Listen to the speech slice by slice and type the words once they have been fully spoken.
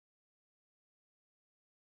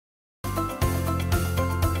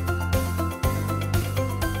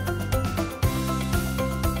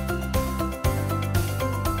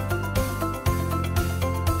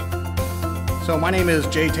So my name is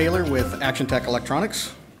Jay Taylor with Actiontec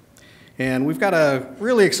Electronics, and we've got a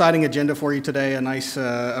really exciting agenda for you today,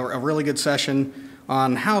 a really good session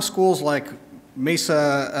on how schools like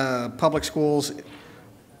Mesa Public Schools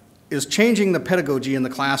is changing the pedagogy in the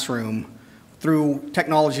classroom through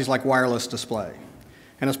technologies like wireless display.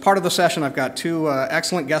 And as part of the session, I've got two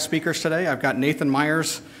excellent guest speakers today. I've got Nathan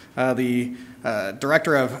Myers, the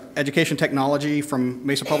Director of Education Technology from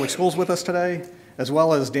Mesa Public Schools with us today, as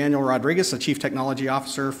well as Daniel Rodriguez, the Chief Technology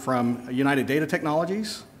Officer from United Data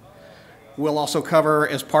Technologies. We'll also cover,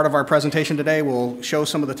 as part of our presentation today, we'll show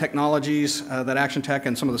some of the technologies that Actiontec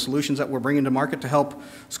and some of the solutions that we're bringing to market to help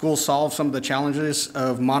schools solve some of the challenges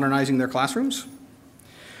of modernizing their classrooms.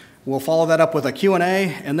 We'll follow that up with a Q&A,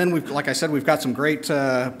 and then, like I said, we've got some great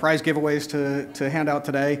prize giveaways to hand out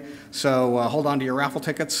today. So hold on to your raffle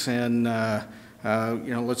tickets, and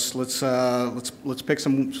let's pick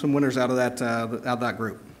some winners out of that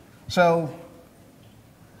group. So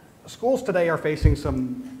schools today are facing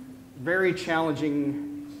some very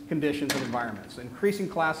challenging conditions and environments: increasing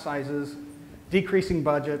class sizes, decreasing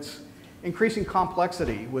budgets, increasing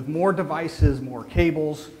complexity with more devices, more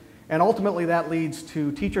cables. And ultimately, that leads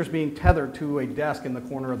to teachers being tethered to a desk in the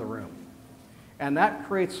corner of the room. And that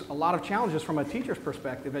creates a lot of challenges from a teacher's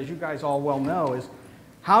perspective, as you guys all well know, is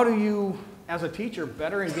how do you, as a teacher,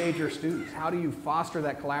 better engage your students? How do you foster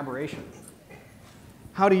that collaboration?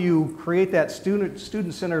 How do you create that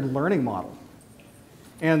student-centered learning model?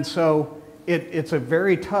 And so it's a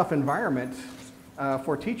very tough environment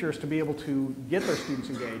for teachers to be able to get their students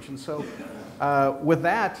engaged. And so with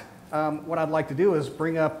that, what I'd like to do is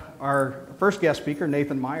bring up our first guest speaker,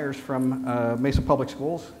 Nathan Myers from Mesa Public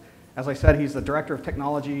Schools. As I said, he's the Director of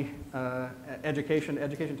Technology, Education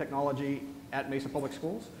Technology at Mesa Public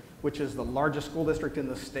Schools, which is the largest school district in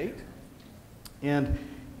the state. And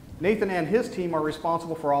Nathan and his team are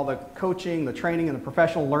responsible for all the coaching, the training, and the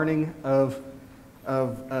professional learning of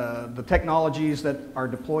the technologies that are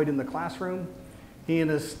deployed in the classroom. He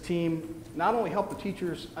and his team not only help the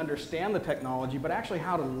teachers understand the technology, but actually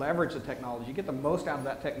how to leverage the technology, get the most out of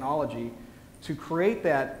that technology to create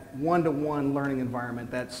that one-to-one learning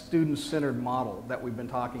environment, that student-centered model that we've been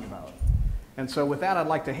talking about. And so with that, I'd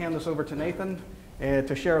like to hand this over to Nathan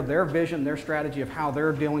to share their vision, their strategy of how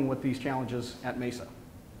they're dealing with these challenges at Mesa.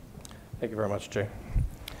 Thank you very much, Jay.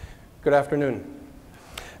 Good afternoon.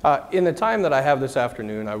 In the time that I have this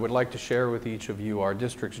afternoon, I would like to share with each of you our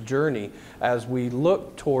district's journey as we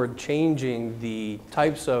look toward changing the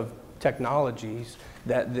types of technologies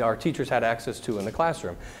that our teachers had access to in the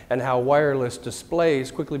classroom, and how wireless displays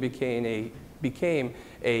quickly became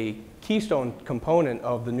a keystone component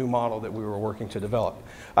of the new model that we were working to develop.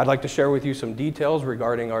 I'd like to share with you some details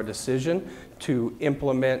regarding our decision to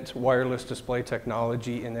implement wireless display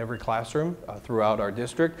technology in every classroom throughout our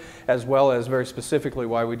district, as well as very specifically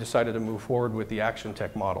why we decided to move forward with the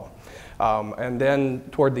Actiontec model. And then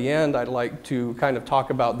toward the end, I'd like to kind of talk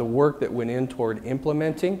about the work that went in toward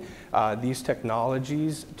implementing these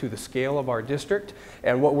technologies to the scale of our district,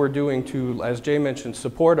 and what we're doing to, as Jay mentioned,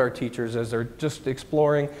 support our teachers as they're just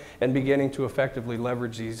exploring and beginning to effectively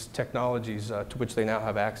leverage these technologies to which they now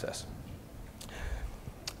have access.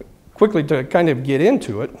 Quickly, to kind of get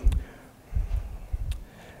into it,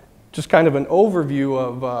 just kind of an overview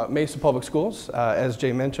of Mesa Public Schools. As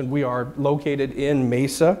Jay mentioned, we are located in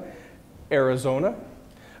Mesa, Arizona,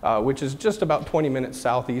 which is just about 20 minutes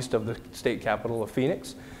southeast of the state capital of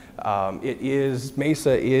Phoenix.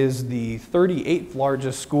 Mesa is the 38th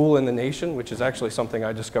largest school in the nation, which is actually something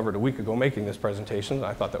I discovered a week ago making this presentation.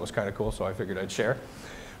 I thought that was kind of cool, so I figured I'd share.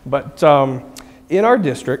 But in our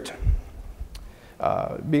district,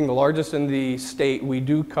 being the largest in the state, we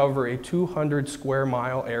do cover a 200 square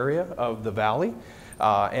mile area of the valley.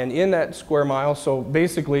 And in that square mile, so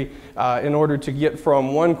basically in order to get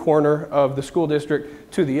from one corner of the school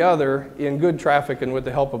district to the other in good traffic and with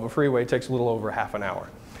the help of a freeway, it takes a little over half an hour.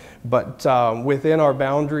 But within our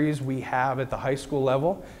boundaries, we have at the high school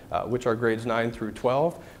level, which are grades 9 through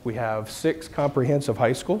 12, we have 6 comprehensive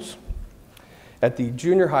high schools. At the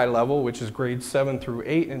junior high level, which is grades 7 through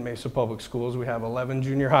 8 in Mesa Public Schools, we have 11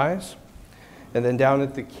 junior highs. And then down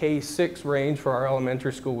at the K-6 range for our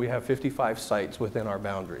elementary school, we have 55 sites within our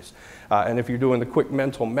boundaries. And if you're doing the quick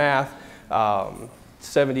mental math,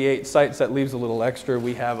 78 sites, that leaves a little extra.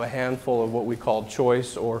 We have a handful of what we call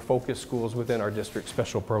choice or focus schools within our district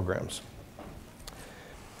special programs.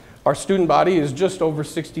 Our student body is just over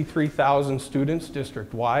 63,000 students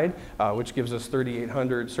district-wide, which gives us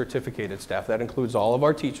 3,800 certificated staff. That includes all of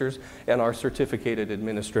our teachers and our certificated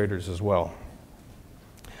administrators as well.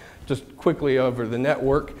 Just quickly over the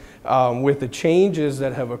network, with the changes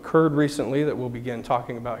that have occurred recently that we'll begin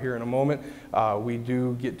talking about here in a moment, we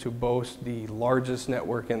do get to boast the largest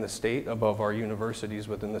network in the state above our universities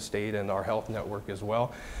within the state and our health network as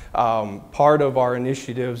well. Part of our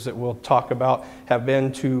initiatives that we'll talk about have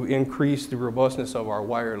been to increase the robustness of our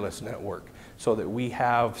wireless network so that we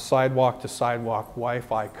have sidewalk to sidewalk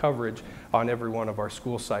Wi-Fi coverage on every one of our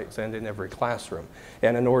school sites and in every classroom.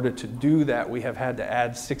 And in order to do that, we have had to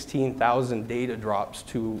add 16,000 data drops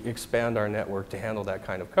to expand our network to handle that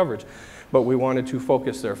kind of coverage. But we wanted to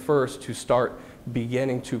focus there first to start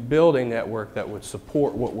beginning to build a network that would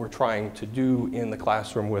support what we're trying to do in the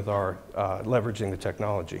classroom with our leveraging the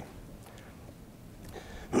technology.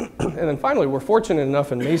 And then finally, we're fortunate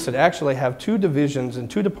enough in Mesa to actually have 2 divisions and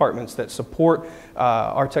 2 departments that support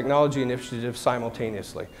our technology initiatives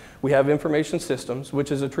simultaneously. We have information systems, which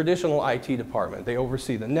is a traditional IT department. They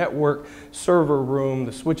oversee the network, server room,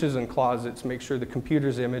 the switches and closets, make sure the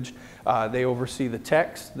computer's image. They oversee the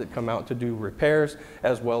techs that come out to do repairs,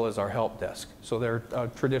 as well as our help desk. So they're a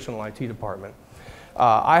traditional IT department.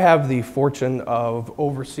 I have the fortune of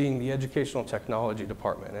overseeing the educational technology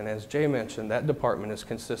department, and as Jay mentioned, that department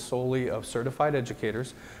consists solely of certified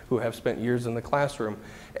educators who have spent years in the classroom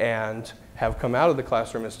and have come out of the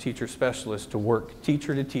classroom as teacher specialists to work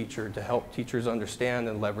teacher to teacher to help teachers understand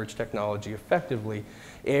and leverage technology effectively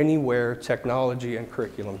anywhere technology and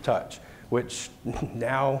curriculum touch, which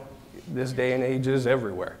now, this day and age, is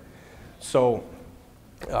everywhere. So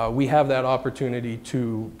we have that opportunity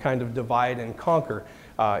to kind of divide and conquer.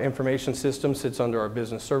 Information systems sits under our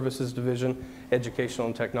business services division. Educational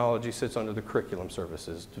and technology sits under the curriculum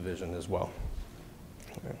services division as well.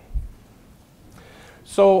 Okay.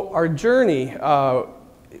 So our journey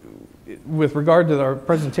with regard to our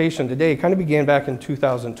presentation today kind of began back in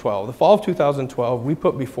 2012. The fall of 2012, we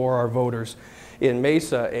put before our voters in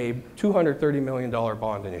Mesa a $230 million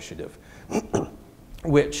bond initiative,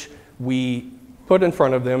 which we put in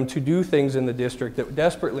front of them to do things in the district that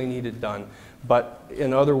desperately needed done, but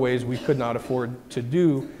in other ways we could not afford to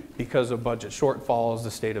do because of budget shortfalls,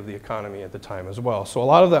 the state of the economy at the time as well. So a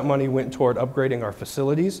lot of that money went toward upgrading our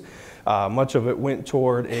facilities. Much of it went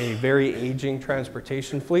toward a very aging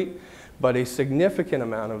transportation fleet, but a significant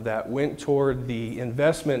amount of that went toward the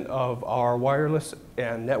investment of our wireless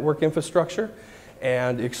and network infrastructure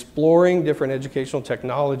and exploring different educational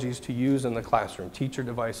technologies to use in the classroom, teacher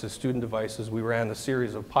devices, student devices. We ran a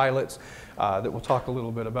series of pilots that we'll talk a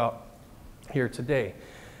little bit about here today.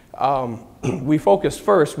 We focused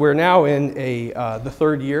first, we're now in the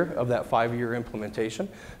 3rd year of that 5-year implementation.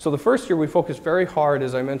 So the first year we focused very hard,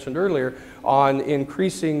 as I mentioned earlier, on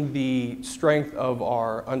increasing the strength of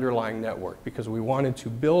our underlying network because we wanted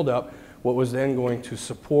to build up what was then going to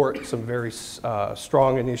support some very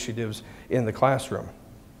strong initiatives in the classroom.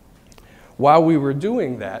 While we were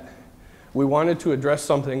doing that, we wanted to address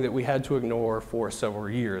something that we had to ignore for several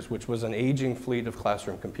years, which was an aging fleet of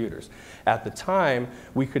classroom computers. At the time,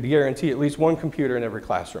 we could guarantee at least 1 computer in every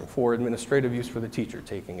classroom for administrative use for the teacher,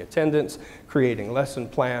 taking attendance, creating lesson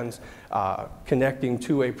plans, connecting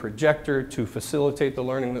to a projector to facilitate the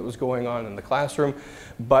learning that was going on in the classroom.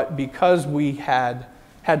 But because we had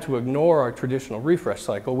to ignore our traditional refresh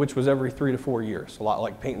cycle, which was every 3 to 4 years, a lot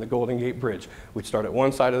like painting the Golden Gate Bridge. We'd start at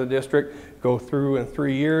one side of the district, go through in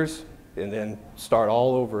 3 years, and then start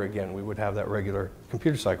all over again. We would have that regular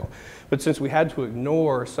computer cycle. But since we had to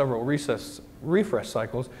ignore several refresh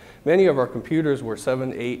cycles, many of our computers were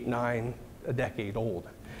 7, 8, 9, a decade old.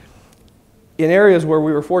 In areas where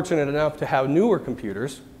we were fortunate enough to have newer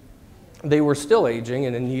computers, they were still aging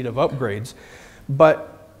and in need of upgrades, but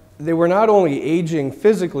they were not only aging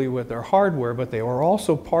physically with their hardware, but they were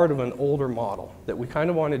also part of an older model that we kind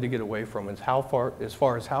of wanted to get away from as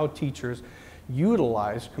far as how teachers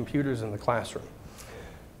utilize computers in the classroom.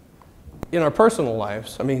 In our personal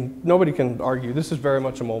lives, I mean, nobody can argue this is very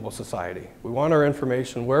much a mobile society. We want our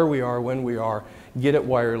information where we are, when we are, get it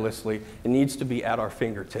wirelessly. It needs to be at our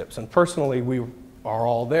fingertips. And personally, we are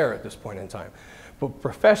all there at this point in time. But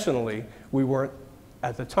professionally, we weren't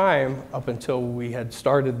at the time, up until we had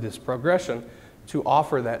started this progression, to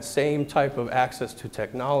offer that same type of access to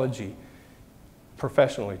technology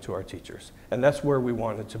professionally to our teachers. And that's where we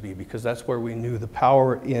wanted to be, because that's where we knew the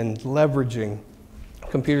power in leveraging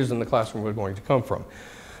computers in the classroom were going to come from.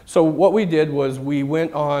 So what we did was we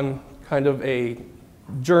went on kind of a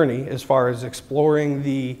journey as far as exploring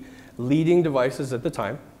the leading devices at the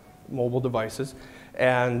time, mobile devices,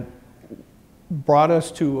 and brought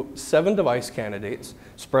us to 7 device candidates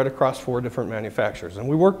spread across 4 different manufacturers. And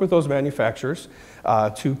we worked with those manufacturers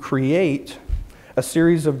to create a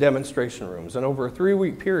series of demonstration rooms. And over a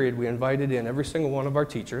 3-week period, we invited in every single one of our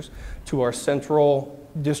teachers to our central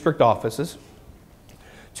district offices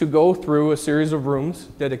to go through a series of rooms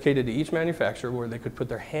dedicated to each manufacturer where they could put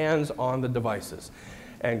their hands on the devices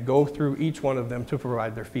and go through each one of them to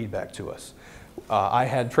provide their feedback to us. I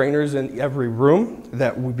had trainers in every room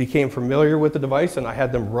that became familiar with the device, and I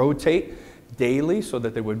had them rotate daily so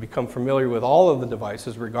that they would become familiar with all of the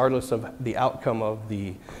devices regardless of the outcome of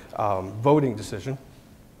the voting decision.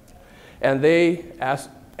 And they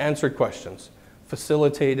answered questions,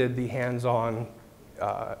 facilitated the hands-on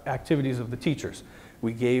activities of the teachers.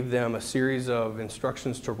 We gave them a series of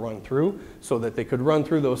instructions to run through so that they could run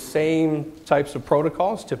through those same types of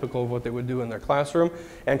protocols, typical of what they would do in their classroom,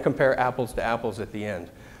 and compare apples to apples at the end.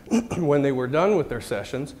 When they were done with their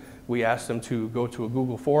sessions, we asked them to go to a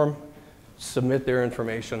Google form, submit their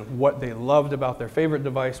information, what they loved about their favorite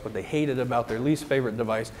device, what they hated about their least favorite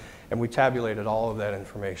device, and we tabulated all of that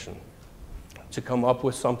information to come up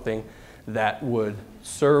with something that would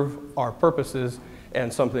serve our purposes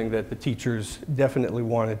and something that the teachers definitely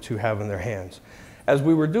wanted to have in their hands. As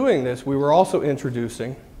we were doing this, we were also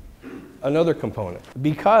introducing another component.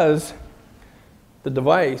 Because the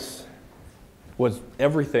device was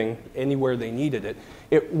everything anywhere they needed it,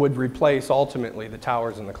 it would replace ultimately the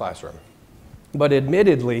towers in the classroom. But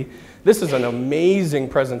admittedly, this is an amazing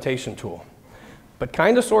presentation tool, but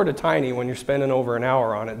kind of sort of tiny when you're spending over an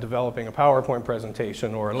hour on it developing a PowerPoint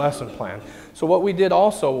presentation or a lesson plan. So what we did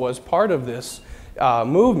also was part of this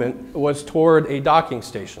movement was toward a docking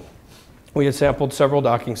station. We had sampled several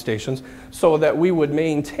docking stations so that we would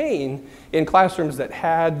maintain, in classrooms that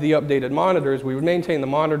had the updated monitors, we would maintain the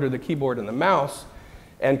monitor, the keyboard, and the mouse,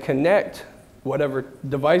 and connect whatever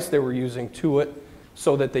device they were using to it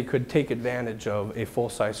so that they could take advantage of a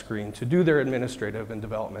full-size screen to do their administrative and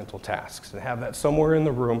developmental tasks and have that somewhere in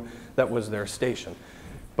the room that was their station.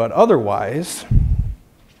 But otherwise,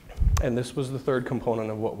 and this was the third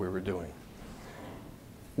component of what we were doing,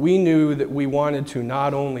 we knew that we wanted to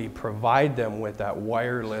not only provide them with that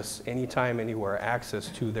wireless, anytime, anywhere access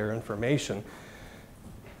to their information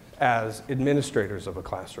as administrators of a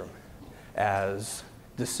classroom, as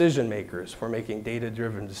decision makers for making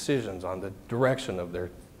data-driven decisions on the direction of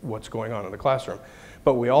what's going on in the classroom,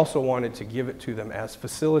 but we also wanted to give it to them as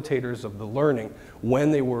facilitators of the learning when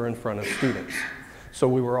they were in front of students. So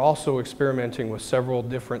we were also experimenting with several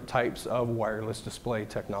different types of wireless display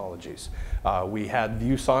technologies. We had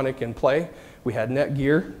ViewSonic in play, we had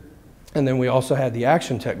Netgear, and then we also had the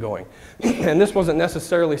Actiontec going. And this wasn't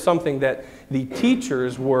necessarily something that the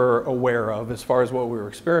teachers were aware of as far as what we were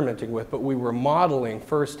experimenting with, but we were modeling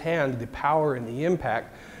firsthand the power and the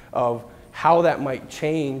impact of how that might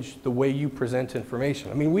change the way you present information.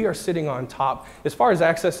 I mean, we are sitting on top. As far as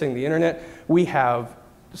accessing the internet, we have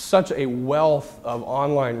such a wealth of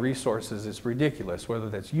online resources, it's ridiculous, whether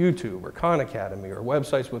that's YouTube or Khan Academy or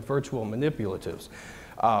websites with virtual manipulatives.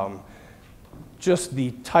 Just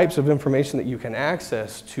the types of information that you can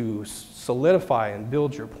access to solidify and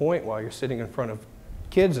build your point while you're sitting in front of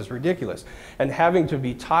kids is ridiculous. And having to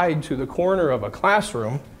be tied to the corner of a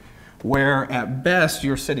classroom where at best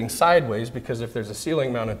you're sitting sideways because if there's a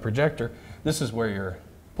ceiling mounted projector, this is where your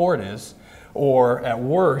board is, or at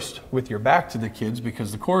worst with your back to the kids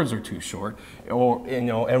because the cords are too short, or,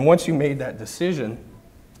 and once you made that decision,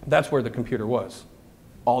 that's where the computer was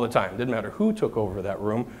all the time. Didn't matter who took over that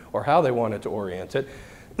room or how they wanted to orient it.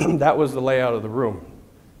 That was the layout of the room.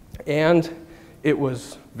 And it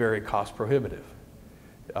was very cost prohibitive.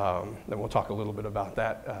 And we'll talk a little bit about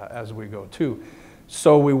that as we go too.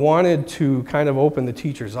 So we wanted to kind of open the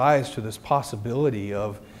teacher's eyes to this possibility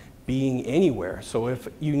of being anywhere. So if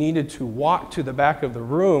you needed to walk to the back of the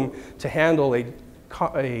room to handle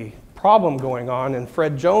a problem going on and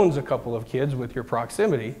Fred Jones a couple of kids with your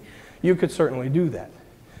proximity, you could certainly do that.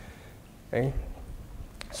 Okay?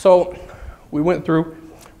 So we went through,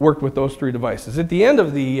 worked with those 3 devices. At the end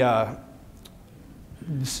of the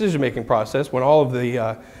decision-making process, when all of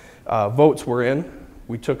the votes were in,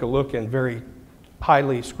 we took a look and very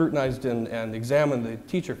highly scrutinized and examined the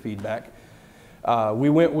teacher feedback. We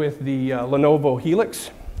went with the Lenovo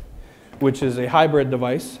Helix, which is a hybrid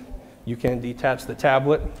device. You can detach the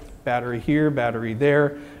tablet, battery here, battery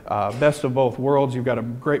there. Best of both worlds. You've got a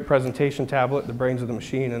great presentation tablet, the brains of the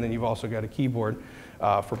machine, and then you've also got a keyboard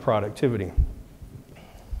for productivity.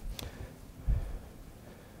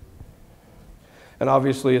 And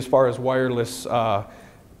obviously, as far as wireless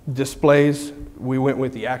displays, we went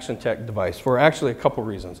with the Actiontec device for actually a couple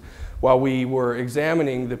reasons. While we were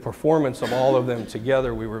examining the performance of all of them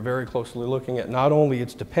together, we were very closely looking at not only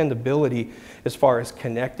its dependability as far as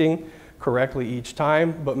connecting correctly each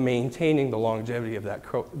time, but maintaining the longevity of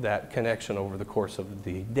that connection over the course of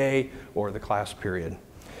the day or the class period.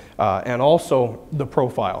 And also the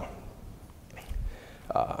profile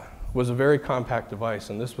was a very compact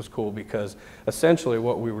device, and this was cool because essentially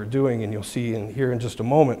what we were doing, and you'll see here in just a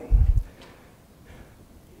moment,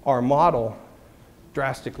 our model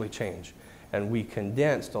drastically changed, and we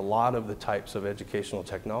condensed a lot of the types of educational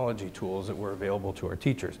technology tools that were available to our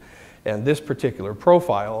teachers. And this particular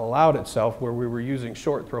profile allowed itself where we were using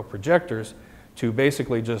short throw projectors to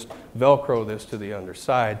basically just Velcro this to the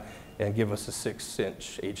underside and give us a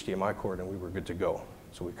 6-inch HDMI cord, and we were good to go.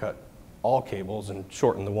 So we cut all cables and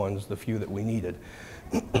shortened the few that we needed.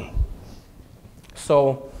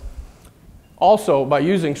 So also, by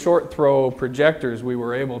using short throw projectors, we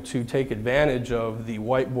were able to take advantage of the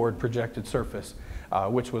whiteboard projected surface,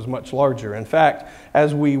 which was much larger. In fact,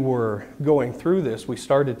 as we were going through this, we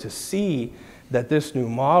started to see that this new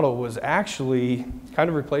model was actually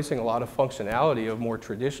kind of replacing a lot of functionality of more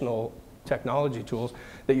traditional technology tools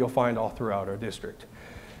that you'll find all throughout our district.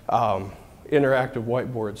 Interactive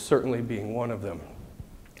whiteboards certainly being one of them.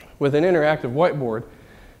 With an interactive whiteboard,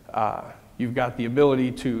 you've got the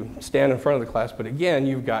ability to stand in front of the class, but again,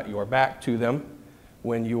 you've got your back to them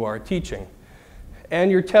when you are teaching.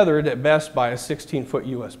 And you're tethered at best by a 16-foot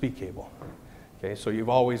USB cable. Okay, so you've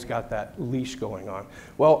always got that leash going on.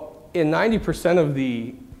 Well, in 90% of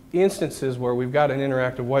the instances where we've got an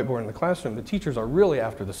interactive whiteboard in the classroom, the teachers are really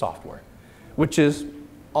after the software, which is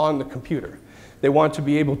on the computer. They want to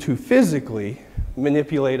be able to physically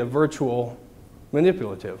manipulate a virtual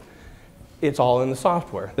manipulative. It's all in the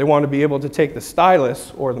software. They want to be able to take the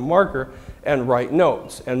stylus or the marker and write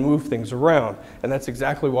notes and move things around. And that's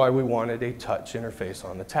exactly why we wanted a touch interface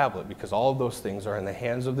on the tablet, because all of those things are in the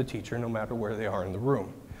hands of the teacher no matter where they are in the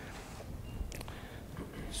room.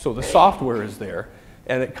 So the software is there,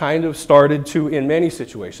 and it kind of started to, in many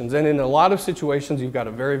situations, and in a lot of situations you've got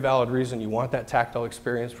a very valid reason you want that tactile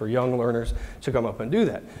experience for young learners to come up and do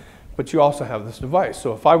that. But you also have this device.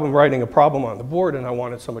 So if I were writing a problem on the board and I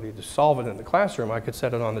wanted somebody to solve it in the classroom, I could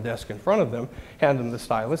set it on the desk in front of them, hand them the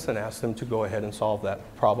stylus, and ask them to go ahead and solve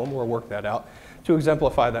that problem or work that out to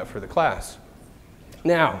exemplify that for the class.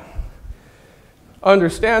 Now,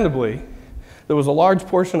 understandably, there was a large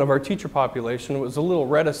portion of our teacher population that was a little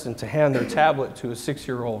reticent to hand their tablet to a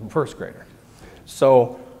 6-year-old first grader.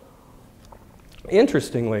 So,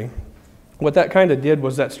 interestingly, what that kind of did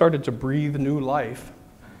was that started to breathe new life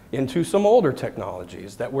into some older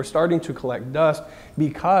technologies that were starting to collect dust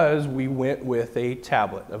because we went with a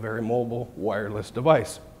tablet, a very mobile wireless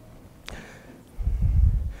device.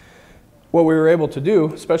 What we were able to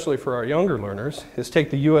do, especially for our younger learners, is take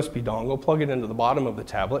the USB dongle, plug it into the bottom of the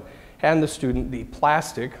tablet, hand the student the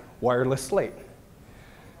plastic wireless slate,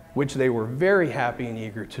 which they were very happy and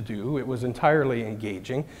eager to do. It was entirely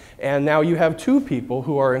engaging. And now you have two people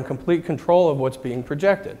who are in complete control of what's being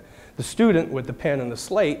projected. The student with the pen and the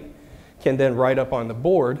slate can then write up on the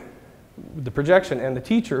board the projection, and the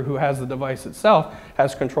teacher who has the device itself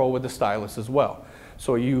has control with the stylus as well.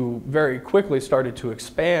 So you very quickly started to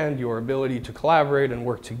expand your ability to collaborate and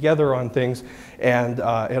work together on things, and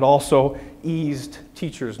it also eased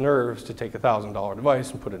teachers' nerves to take a $1,000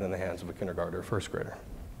 device and put it in the hands of a kindergartner or first grader.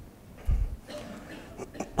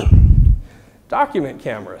 Document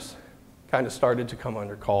cameras kind of started to come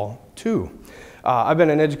under call too. I've been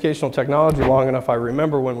in educational technology long enough. I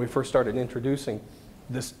remember when we first started introducing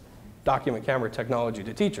this document camera technology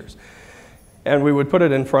to teachers. And we would put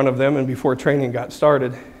it in front of them, and before training got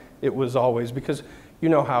started, it was always, because you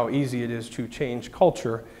know how easy it is to change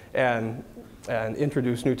culture and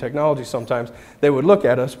introduce new technology sometimes, they would look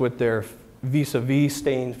at us with their vis-a-vis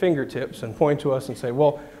stained fingertips and point to us and say,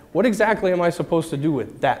 well, what exactly am I supposed to do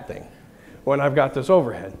with that thing when I've got this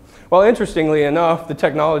overhead? Well, interestingly enough, the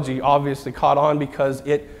technology obviously caught on because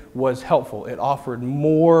it was helpful. It offered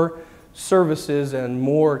more services and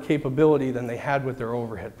more capability than they had with their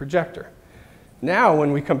overhead projector. Now,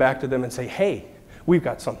 when we come back to them and say, hey, we've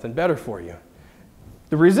got something better for you,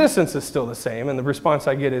 the resistance is still the same, and the response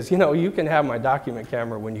I get is, you know, you can have my document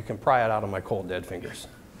camera when you can pry it out of my cold, dead fingers.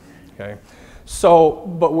 Okay? So,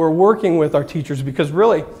 but we're working with our teachers because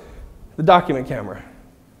really, the document camera,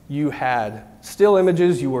 you had still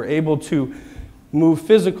images, you were able to move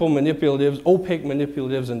physical manipulatives, opaque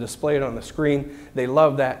manipulatives, and display it on the screen. They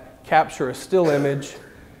love that. Capture a still image,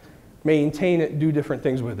 maintain it, do different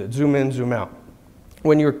things with it, zoom in, zoom out.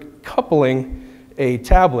 When you're coupling a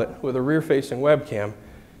tablet with a rear-facing webcam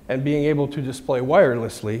and being able to display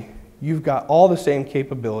wirelessly, you've got all the same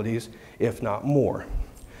capabilities, if not more.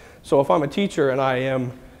 So if I'm a teacher and I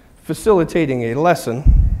am facilitating a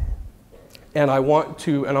lesson, and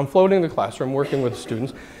I'm floating the classroom, working with the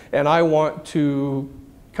students, and I want to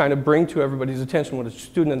kind of bring to everybody's attention what a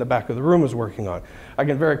student in the back of the room is working on. I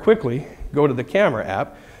can very quickly go to the camera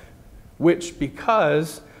app, which,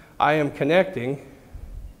 because I am connecting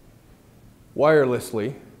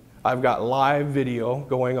wirelessly, I've got live video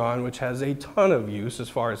going on, which has a ton of use as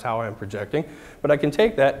far as how I'm projecting. But I can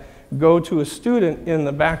take that, go to a student in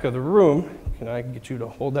the back of the room. Can I get you to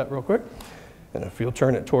hold that real quick? And if you'll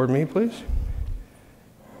turn it toward me, please.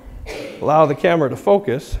 Allow the camera to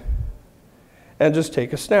focus and just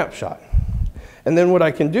take a snapshot. And then what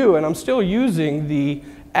I can do, and I'm still using the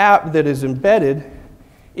app that is embedded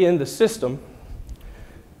in the system,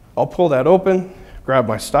 I'll pull that open, grab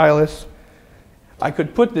my stylus. I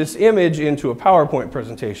could put this image into a PowerPoint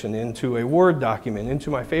presentation, into a Word document,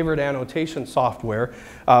 into my favorite annotation software,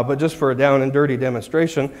 but just for a down and dirty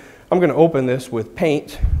demonstration, I'm going to open this with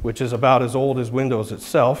Paint, which is about as old as Windows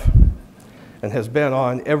itself and has been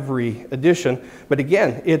on every edition. But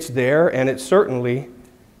again, it's there, and it certainly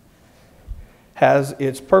has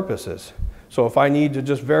its purposes. So if I need to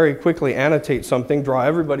just very quickly annotate something, draw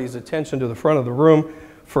everybody's attention to the front of the room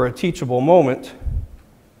for a teachable moment,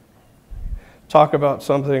 talk about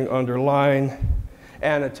something, underline,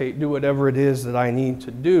 annotate, do whatever it is that I need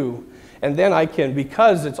to do. And then I can,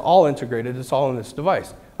 because it's all integrated, it's all in this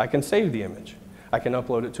device, I can save the image. I can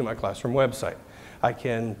upload it to my classroom website. I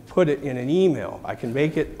can put it in an email. I can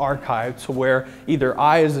make it archived to where either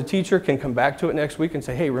I as a teacher can come back to it next week and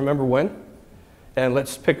say, hey, remember when? And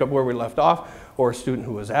let's pick up where we left off, or a student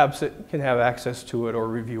who was absent can have access to it or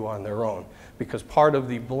review on their own. Because part of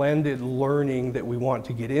the blended learning that we want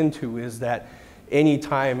to get into is that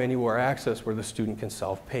anytime, anywhere access where the student can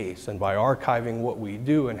self-pace. And by archiving what we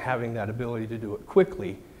do and having that ability to do it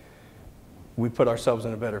quickly, we put ourselves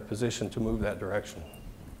in a better position to move that direction.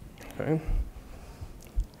 Okay?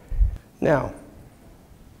 Now,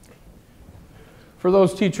 for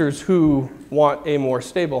those teachers who want a more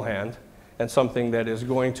stable hand and something that is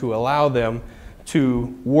going to allow them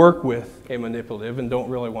to work with a manipulative and don't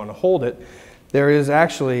really want to hold it, there is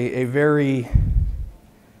actually a very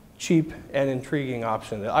cheap and intriguing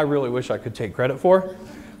option that I really wish I could take credit for,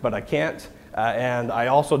 but I can't. And I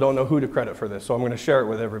also don't know who to credit for this, so I'm going to share it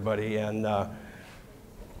with everybody. And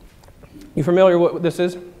you familiar with what this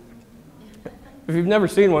is? If you've never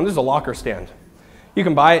seen one, this is a locker stand. You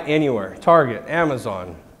can buy it anywhere, Target,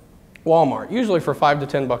 Amazon, Walmart, usually for $5 to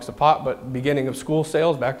 $10 a pop, but beginning of school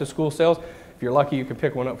sales, back to school sales, if you're lucky, you can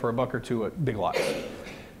pick one up for $1 or $2 at Big Lots.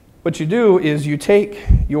 What you do is you take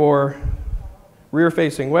your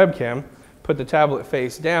rear-facing webcam, put the tablet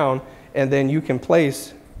face down, and then you can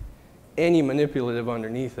place any manipulative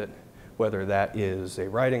underneath it, whether that is a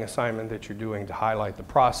writing assignment that you're doing to highlight the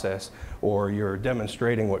process, or you're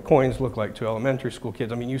demonstrating what coins look like to elementary school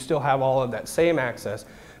kids. I mean, you still have all of that same access,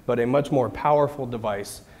 but a much more powerful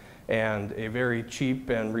device and a very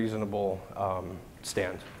cheap and reasonable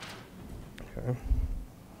stand. Okay.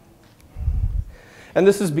 And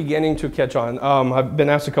this is beginning to catch on. I've been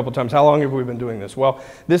asked a couple times, how long have we been doing this? Well,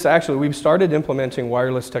 this actually, we've started implementing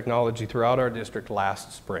wireless technology throughout our district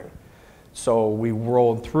last spring. So we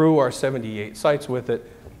rolled through our 78 sites with it,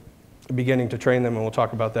 beginning to train them, and we'll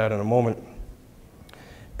talk about that in a moment.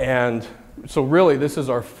 And so really, this is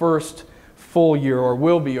our first full year, or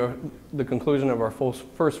will be the conclusion of our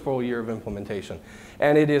first full year of implementation.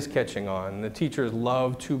 And it is catching on. The teachers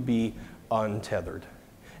love to be untethered.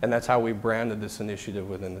 And that's how we branded this initiative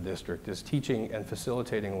within the district, is teaching and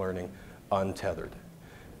facilitating learning untethered.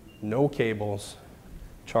 No cables,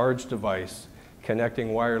 charged device, connecting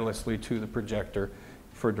wirelessly to the projector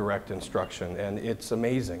for direct instruction. And it's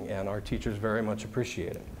amazing, and our teachers very much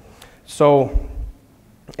appreciate it. So,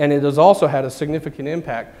 and it has also had a significant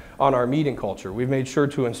impact on our meeting culture. We've made sure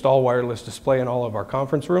to install wireless display in all of our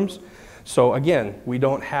conference rooms. So again, we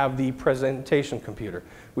don't have the presentation computer.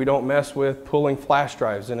 We don't mess with pulling flash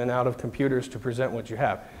drives in and out of computers to present what you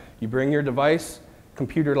have. You bring your device,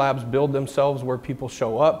 computer labs build themselves where people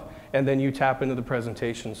show up, and then you tap into the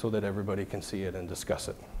presentation so that everybody can see it and discuss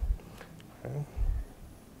it. Okay.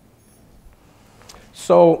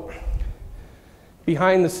 So,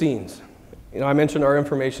 behind the scenes, I mentioned our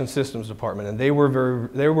information systems department, and they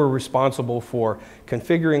were responsible for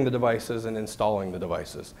configuring the devices and installing the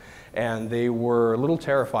devices. And they were a little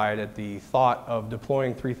terrified at the thought of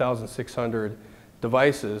deploying 3,600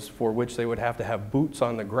 devices for which they would have to have boots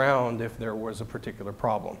on the ground if there was a particular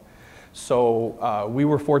problem. So we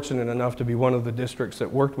were fortunate enough to be one of the districts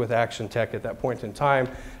that worked with Actiontec at that point in time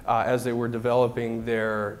as they were developing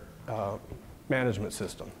their management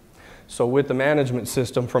system. So with the management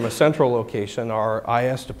system from a central location, our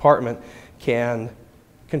IS department can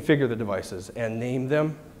configure the devices and name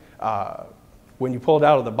them. When you pull it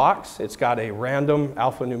out of the box, it's got a random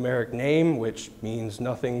alphanumeric name, which means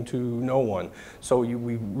nothing to no one. So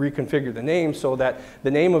we reconfigure the name so that the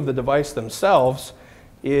name of the device themselves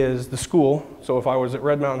is the school. So if I was at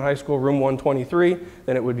Red Mountain High School, room 123,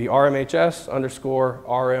 then it would be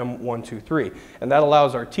RMHS_RM123. And that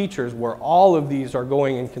allows our teachers, where all of these are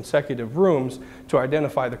going in consecutive rooms, to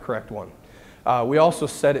identify the correct one. We also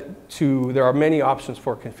set it to, there are many options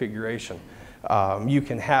for configuration. You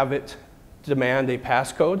can have it demand a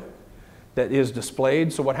passcode that is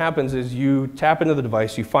displayed. So what happens is you tap into the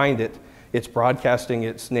device, you find it, it's broadcasting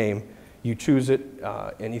its name, you choose it,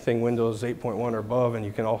 anything Windows 8.1 or above, and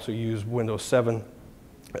you can also use Windows 7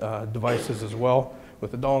 devices as well with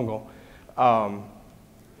the dongle.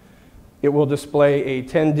 It will display a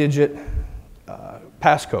 10-digit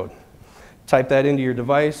passcode. Type that into your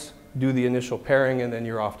device, do the initial pairing, and then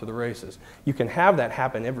you're off to the races. You can have that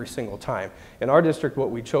happen every single time. In our district,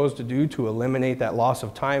 what we chose to do to eliminate that loss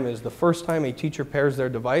of time is the first time a teacher pairs their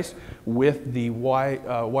device with the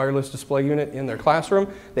wireless display unit in their classroom,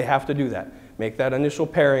 they have to do that. Make that initial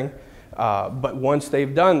pairing, but once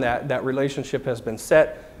they've done that, that relationship has been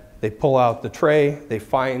set, they pull out the tray, they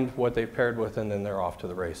find what they've paired with, and then they're off to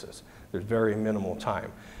the races. There's very minimal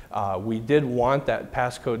time. We did want that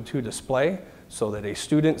passcode to display so that a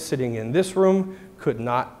student sitting in this room could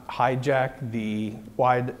not hijack the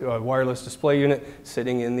wireless display unit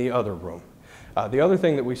sitting in the other room. The other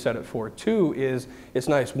thing that we set it for too is it's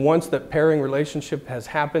nice, once that pairing relationship has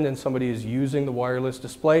happened and somebody is using the wireless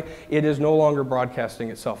display, it is no longer broadcasting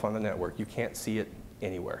itself on the network. You can't see it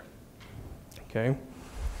anywhere. Okay?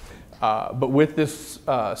 But with this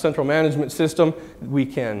central management system, we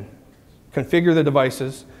can configure the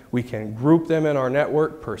devices, we can group them in our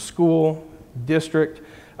network per school, district.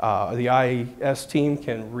 The IES team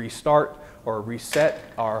can restart or reset.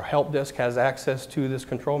 Our help desk has access to this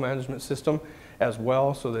control management system as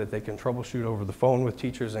well so that they can troubleshoot over the phone with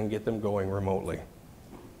teachers and get them going remotely.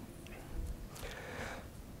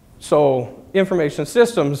 So information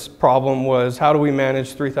systems problem was, how do we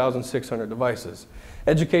manage 3,600 devices?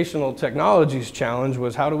 Educational technologies challenge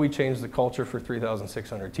was, how do we change the culture for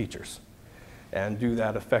 3,600 teachers and do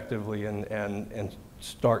that effectively and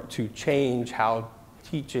start to change how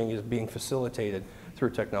teaching is being facilitated through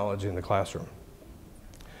technology in the classroom.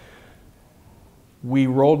 We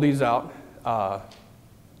rolled these out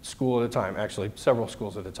school at a time, actually several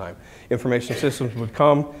schools at a time. Information systems would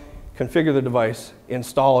come, configure the device,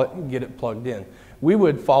 install it, and get it plugged in. We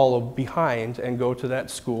would follow behind and go to that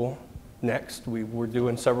school next. We were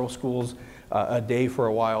doing several schools a day for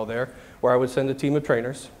a while there, where I would send a team of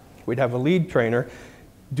trainers. We'd have a lead trainer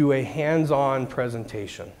do a hands-on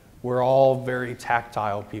presentation. We're all very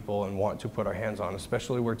tactile people and want to put our hands on,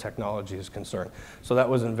 especially where technology is concerned. So that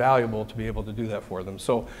was invaluable to be able to do that for them.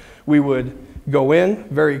 So we would go in,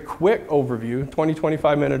 very quick overview,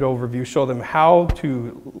 20-25 minute overview, show them how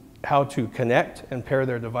to connect and pair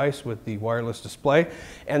their device with the wireless display,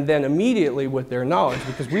 and then immediately with their knowledge,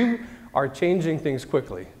 because we are changing things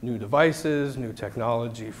quickly, new devices, new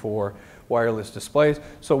technology for wireless displays.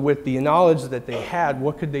 So with the knowledge that they had,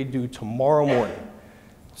 what could they do tomorrow morning?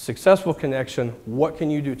 Successful connection, what can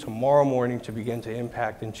you do tomorrow morning to begin to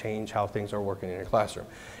impact and change how things are working in your classroom?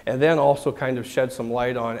 And then also kind of shed some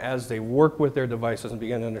light on, as they work with their devices and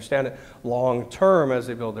begin to understand it long term as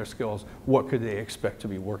they build their skills, what could they expect to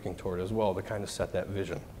be working toward as well to kind of set that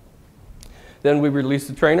vision. Then we released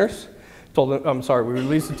the trainers. We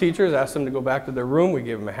released the teachers, asked them to go back to their room. We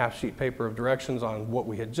gave them a half-sheet paper of directions on what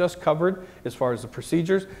we had just covered as far as the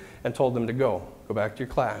procedures, and told them to go back to your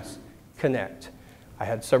class, connect. I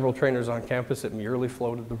had several trainers on campus that merely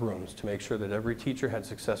floated the rooms to make sure that every teacher had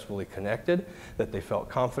successfully connected, that they felt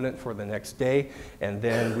confident for the next day, and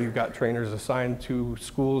then we've got trainers assigned to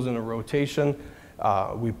schools in a rotation.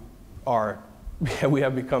 We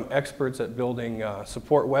have become experts at building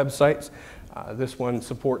support websites. This one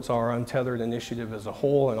supports our Untethered initiative as a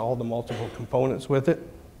whole and all the multiple components with it.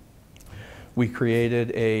 We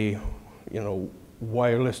created a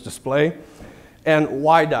wireless display. And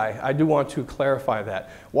WiDi, I do want to clarify that.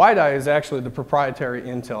 WiDi is actually the proprietary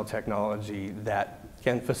Intel technology that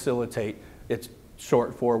can facilitate, it's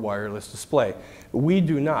short for wireless display. We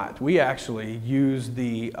do not. We actually use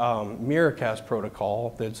the Miracast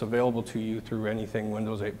protocol that's available to you through anything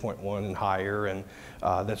Windows 8.1 and higher, and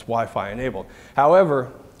that's Wi-Fi enabled.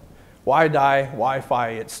 However, WiDi, Wi-Fi,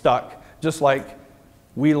 it's stuck, just like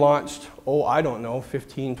We launched, I don't know,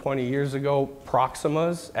 15, 20 years ago,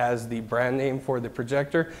 Proximas as the brand name for the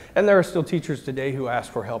projector, and there are still teachers today who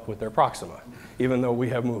ask for help with their Proxima, even though we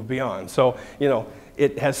have moved beyond. So, you know,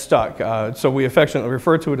 it has stuck. So we affectionately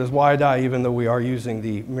refer to it as WiDi, even though we are using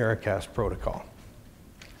the Miracast protocol.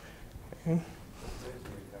 Okay.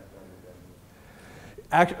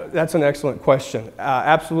 That's an excellent question.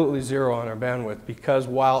 Absolutely zero on our bandwidth, because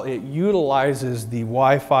while it utilizes the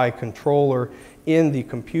Wi-Fi controller in the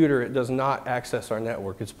computer, it does not access our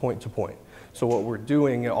network. It's point to point. So what we're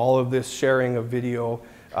doing, all of this sharing of video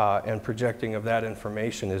and projecting of that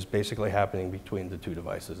information is basically happening between the two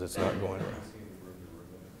devices. It's not going around.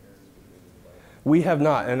 We have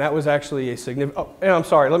not, and that was actually a significant, and I'm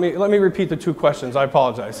sorry, let me repeat the two questions. I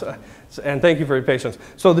apologize, and thank you for your patience.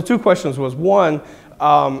 So the two questions was, one,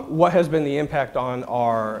 what has been the impact on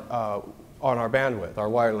our bandwidth, our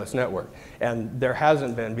wireless network? And there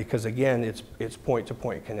hasn't been, because again, it's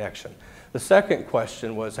point-to-point connection. The second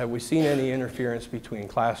question was, have we seen any interference between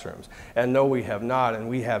classrooms? And no, we have not, and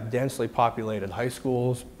we have densely populated high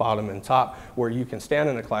schools, bottom and top, where you can stand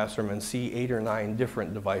in a classroom and see 8 or 9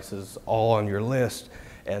 different devices all on your list,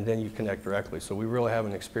 and then you connect directly. So we really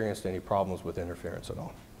haven't experienced any problems with interference at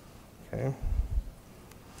all. Okay?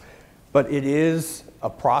 But it is a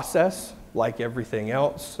process like everything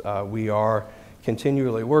else. We are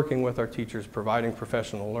continually working with our teachers, providing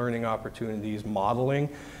professional learning opportunities, modeling,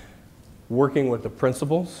 working with the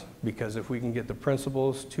principals, because if we can get the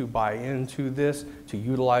principals to buy into this, to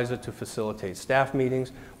utilize it to facilitate staff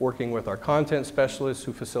meetings, working with our content specialists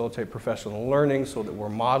who facilitate professional learning so that we're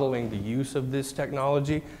modeling the use of this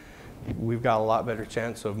technology, we've got a lot better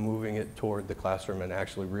chance of moving it toward the classroom and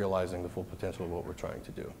actually realizing the full potential of what we're trying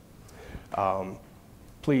to do.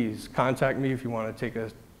 Please contact me if you want to take a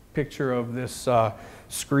picture of this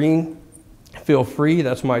screen. Feel free,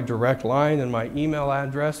 that's my direct line and my email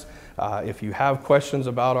address. If you have questions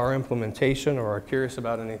about our implementation or are curious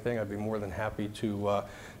about anything, I'd be more than happy to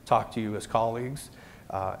talk to you as colleagues.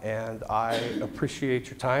 And I appreciate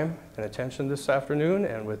your time and attention this afternoon.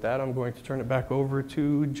 And with that, I'm going to turn it back over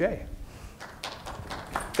to Jay.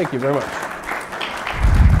 Thank you very much.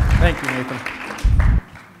 Thank you, Nathan.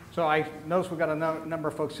 So I notice we've got a number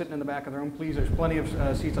of folks sitting in the back of the room. Please, there's plenty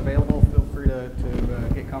of seats available. Feel free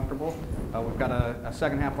to get comfortable. We've got a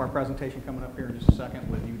second half of our presentation coming up here in just a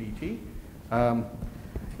second with UDT.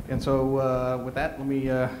 And so with that, let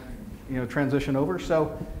me transition over.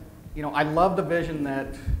 So, I love the vision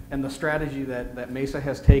and the strategy that Mesa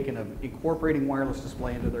has taken of incorporating wireless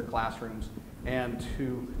display into their classrooms and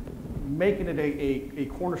to making it a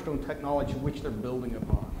cornerstone technology which they're building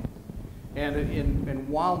upon. And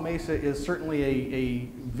while Mesa is certainly a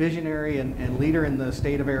visionary and leader in the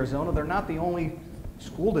state of Arizona, they're not the only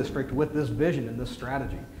school district with this vision and this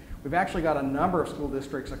strategy. We've actually got a number of school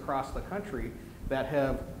districts across the country that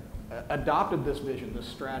have adopted this vision, this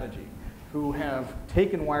strategy, who have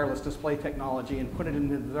taken wireless display technology and put it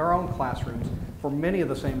into their own classrooms for many of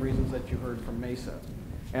the same reasons that you heard from Mesa.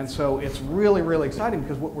 And so it's really, really exciting,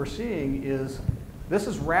 because what we're seeing is this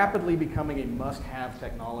is rapidly becoming a must-have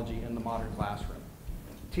technology in the modern classroom.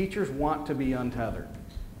 Teachers want to be untethered.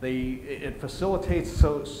 It facilitates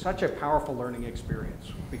such a powerful learning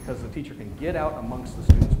experience, because the teacher can get out amongst the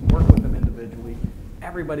students, work with them individually.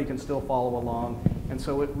 Everybody can still follow along. And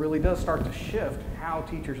so it really does start to shift how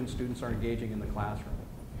teachers and students are engaging in the classroom.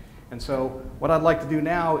 And so what I'd like to do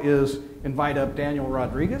now is invite up Daniel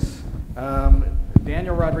Rodriguez.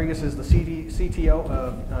 Daniel Rodriguez is the CTO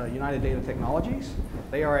of United Data Technologies.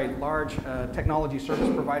 They are a large technology service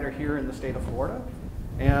provider here in the state of Florida.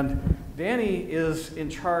 And Danny is in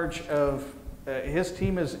charge of, his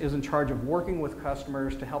team is in charge of working with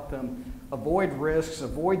customers to help them avoid risks,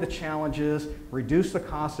 avoid the challenges, reduce the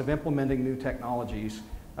cost of implementing new technologies,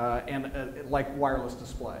 like wireless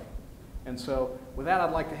display. And so with that,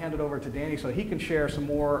 I'd like to hand it over to Danny so he can share some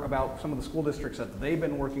more about some of the school districts that they've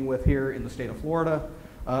been working with here in the state of Florida,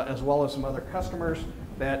 as well as some other customers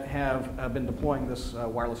that have been deploying this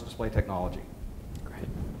wireless display technology. Great.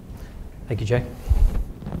 Thank you, Jay.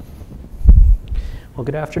 Well,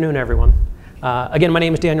 good afternoon, everyone. Again, my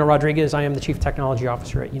name is Daniel Rodriguez. I am the Chief Technology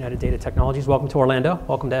Officer at United Data Technologies. Welcome to Orlando.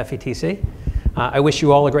 Welcome to FETC. I wish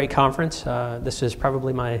you all a great conference. This is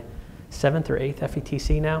probably my 7th or 8th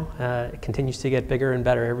FETC now. It continues to get bigger and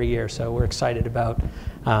better every year, so we're excited about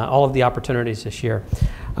all of the opportunities this year.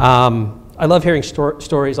 I love hearing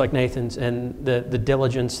stories like Nathan's and the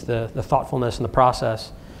diligence, the thoughtfulness, and the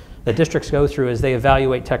process that districts go through as they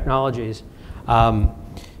evaluate technologies.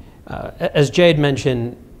 As Jay had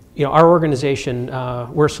mentioned, our organization,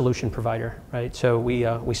 we're a solution provider, right? So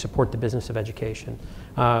we support the business of education.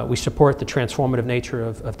 We support the transformative nature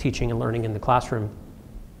of teaching and learning in the classroom.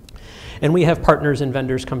 And we have partners and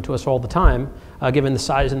vendors come to us all the time, given the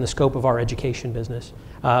size and the scope of our education business,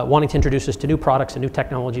 wanting to introduce us to new products and new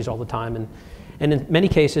technologies all the time. And in many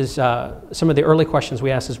cases, some of the early questions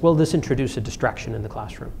we ask is, will this introduce a distraction in the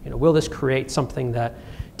classroom? Will this create something that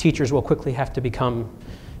teachers will quickly have to become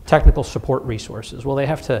technical support resources? Will they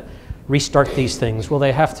have to restart these things? Will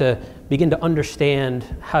they have to begin to understand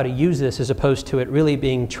how to use this as opposed to it really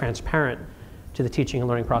being transparent to the teaching and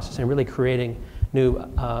learning process and really creating new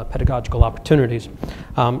pedagogical opportunities?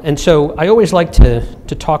 And so I always like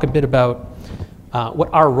to talk a bit about what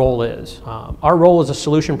our role is. Our role as a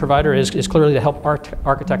solution provider is clearly to help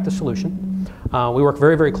architect the solution. We work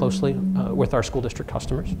very, very closely with our school district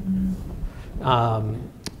customers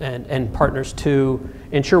and partners to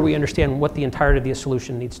ensure we understand what the entirety of the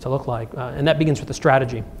solution needs to look like. And that begins with the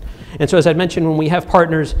strategy. And so as I mentioned, when we have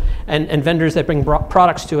partners and vendors that bring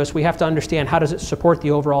products to us, we have to understand how does it support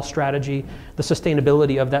the overall strategy, the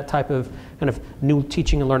sustainability of that type of kind of new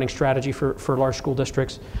teaching and learning strategy for large school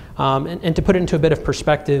districts. And to put it into a bit of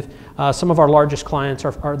perspective, some of our largest clients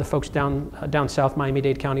are the folks down south,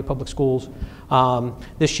 Miami-Dade County Public Schools.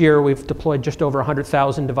 This year we've deployed just over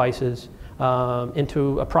 100,000 devices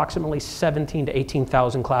into approximately 17,000 to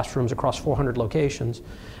 18,000 classrooms across 400 locations.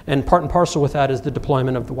 And part and parcel with that is the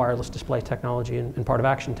deployment of the wireless display technology and part of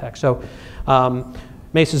Actiontec. So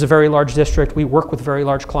Mesa is a very large district. We work with very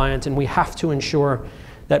large clients, and we have to ensure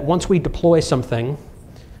that once we deploy something,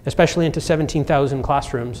 especially into 17,000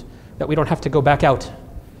 classrooms, that we don't have to go back out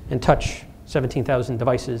and touch 17,000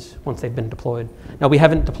 devices once they've been deployed. Now, we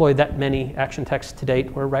haven't deployed that many Actiontecs to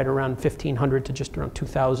date. We're right around 1,500 to just around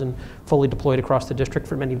 2,000 fully deployed across the district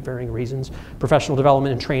for many varying reasons. Professional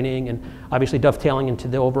development and training, and obviously dovetailing into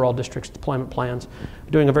the overall district's deployment plans.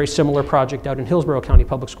 We're doing a very similar project out in Hillsborough County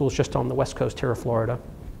Public Schools, just on the west coast here of Florida.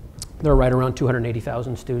 They're right around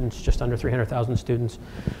 280,000 students, just under 300,000 students,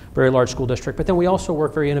 very large school district. But then we also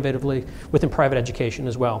work very innovatively within private education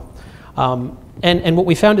as well. And what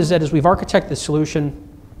we found is that as we've architected the solution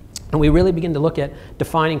and we really begin to look at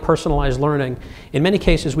defining personalized learning, in many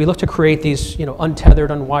cases we look to create these untethered,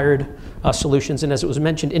 unwired solutions. And as it was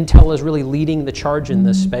mentioned, Intel is really leading the charge in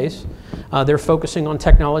this space. They're focusing on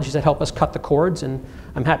technologies that help us cut the cords, and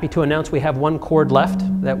I'm happy to announce we have one cord left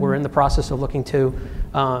that we're in the process of looking to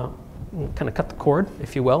kind of cut the cord,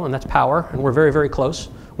 if you will, and that's power. And we're very, very close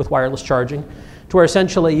with wireless charging to where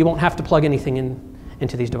essentially you won't have to plug anything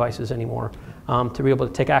into these devices anymore to be able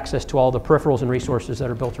to take access to all the peripherals and resources that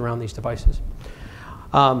are built around these devices.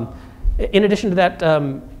 In addition to that,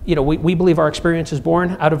 we believe our experience is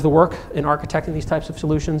born out of the work in architecting these types of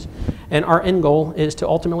solutions, and our end goal is to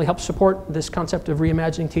ultimately help support this concept of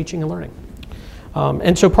reimagining teaching and learning.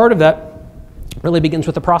 And so part of that really begins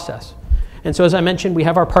with the process. And so as I mentioned, we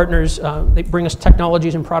have our partners, they bring us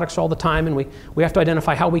technologies and products all the time, and we have to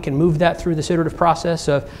identify how we can move that through this iterative process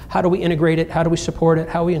of how do we integrate it, how do we support it,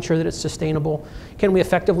 how do we ensure that it's sustainable, can we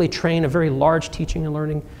effectively train a very large teaching and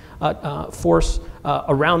learning force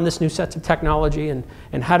around this new sets of technology,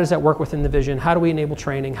 and how does that work within the vision, how do we enable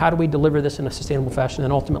training, how do we deliver this in a sustainable fashion,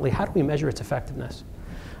 and ultimately how do we measure its effectiveness.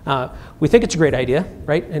 We think it's a great idea,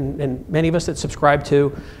 right? And many of us that subscribe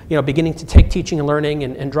to, beginning to take teaching and learning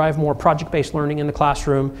and drive more project-based learning in the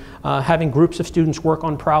classroom, having groups of students work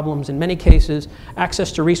on problems. In many cases,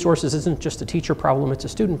 access to resources isn't just a teacher problem, it's a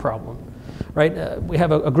student problem, right? We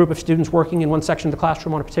have a group of students working in one section of the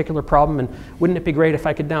classroom on a particular problem, and wouldn't it be great if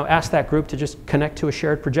I could now ask that group to just connect to a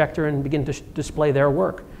shared projector and begin to display their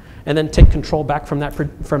work, and then take control back from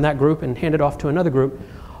that group and hand it off to another group,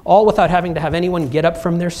 all without having to have anyone get up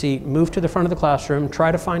from their seat, move to the front of the classroom,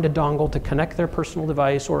 try to find a dongle to connect their personal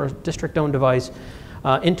device or a district-owned device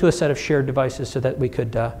into a set of shared devices so that we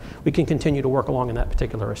can continue to work along in that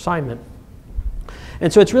particular assignment.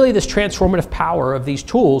 And so it's really this transformative power of these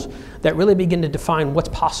tools that really begin to define what's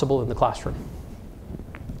possible in the classroom.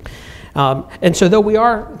 And so though we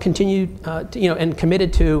are continued and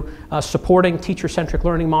committed to supporting teacher-centric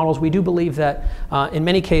learning models, we do believe that in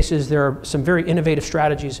many cases there are some very innovative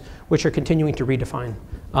strategies which are continuing to redefine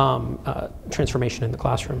transformation in the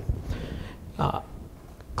classroom.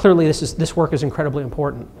 Clearly this work is incredibly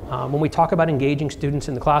important. When we talk about engaging students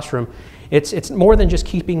in the classroom, it's more than just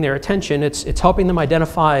keeping their attention, it's helping them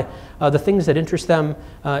identify the things that interest them.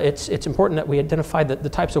 It's important that we identify the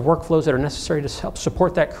types of workflows that are necessary to help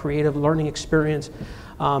support that creative learning experience.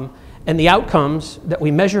 And the outcomes that we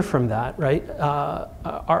measure from that, right,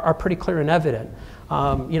 are pretty clear and evident.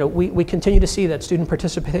 We continue to see that student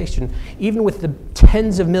participation, even with the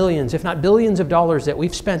tens of millions, if not billions of dollars that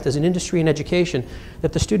we've spent as an industry in education,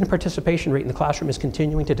 that the student participation rate in the classroom is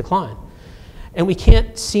continuing to decline. And we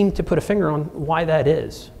can't seem to put a finger on why that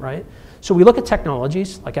is, right? So we look at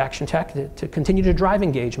technologies like Actiontec to continue to drive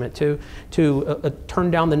engagement, to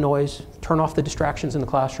turn down the noise, turn off the distractions in the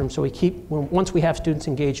classroom, so once we have students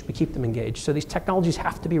engaged, we keep them engaged. So these technologies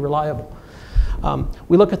have to be reliable.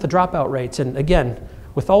 We look at the dropout rates, and again,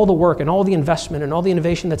 with all the work and all the investment and all the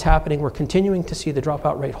innovation that's happening, we're continuing to see the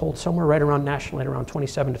dropout rate hold somewhere right around nationally at around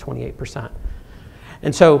 27 to 28%.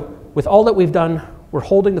 And so with all that we've done, we're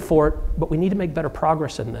holding the fort, but we need to make better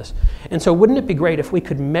progress in this. And so wouldn't it be great if we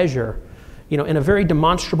could measure, in a very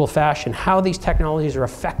demonstrable fashion, how these technologies are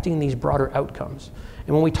affecting these broader outcomes?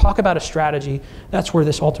 And when we talk about a strategy, that's where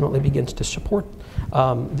this ultimately begins to support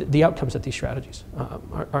the outcomes that these strategies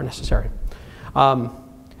are necessary.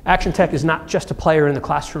 Actiontec is not just a player in the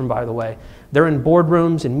classroom, by the way. They're in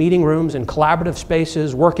boardrooms and meeting rooms and collaborative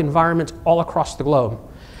spaces, work environments all across the globe.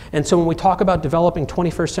 And so when we talk about developing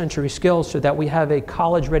 21st century skills so that we have a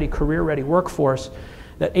college-ready, career-ready workforce,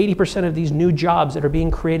 that 80% of these new jobs that are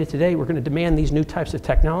being created today, we're going to demand these new types of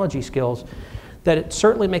technology skills, that it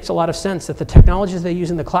certainly makes a lot of sense that the technologies they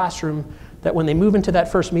use in the classroom, that when they move into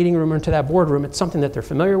that first meeting room or into that boardroom, it's something that they're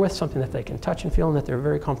familiar with, something that they can touch and feel, and that they're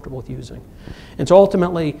very comfortable with using. And so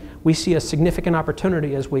ultimately, we see a significant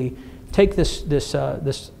opportunity as we take this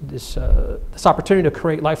opportunity to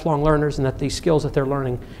create lifelong learners, and that these skills that they're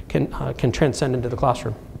learning can transcend into the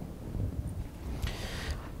classroom.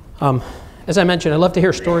 As I mentioned, I love to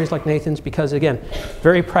hear stories like Nathan's because, again,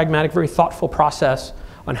 very pragmatic, very thoughtful process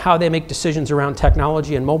on how they make decisions around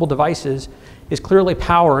technology and mobile devices is clearly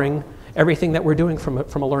powering everything that we're doing from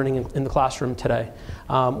a learning in the classroom today.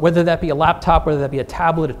 Whether that be a laptop, whether that be a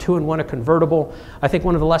tablet, a 2-in-1, a convertible, I think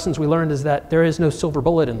one of the lessons we learned is that there is no silver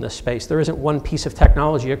bullet in this space. There isn't one piece of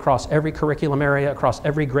technology across every curriculum area, across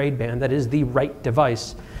every grade band that is the right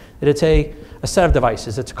device. That it's a set of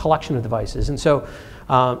devices, it's a collection of devices. And so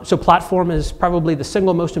platform is probably the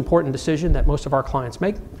single most important decision that most of our clients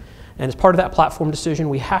make. And as part of that platform decision,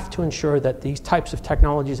 we have to ensure that these types of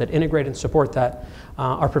technologies that integrate and support that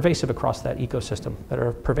are pervasive across that ecosystem, that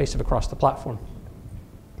are pervasive across the platform.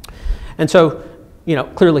 And so,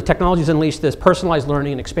 clearly technologies unleash this personalized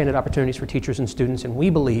learning and expanded opportunities for teachers and students, and we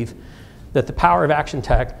believe that the power of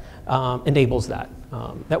Actiontec enables that.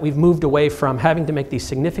 That we've moved away from having to make these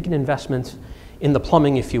significant investments in the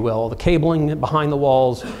plumbing, if you will, the cabling behind the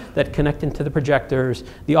walls that connect into the projectors,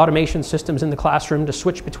 the automation systems in the classroom to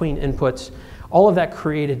switch between inputs. All of that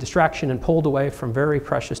created distraction and pulled away from very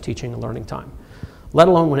precious teaching and learning time, let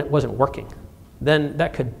alone when it wasn't working. Then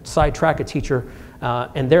that could sidetrack a teacher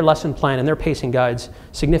and their lesson plan and their pacing guides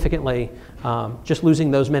significantly. Just losing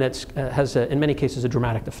those minutes has, in many cases, a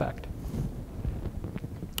dramatic effect.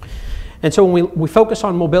 And so when we focus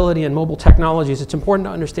on mobility and mobile technologies, it's important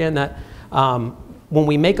to understand that when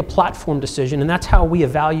we make a platform decision, and that's how we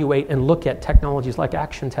evaluate and look at technologies like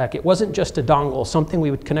Actiontec, it wasn't just a dongle, something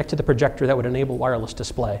we would connect to the projector that would enable wireless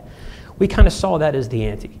display. We kind of saw that as the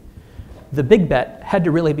ante. The big bet had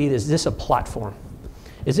to really be, is this a platform?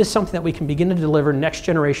 Is this something that we can begin to deliver next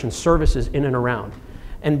generation services in and around?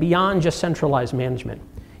 And beyond just centralized management,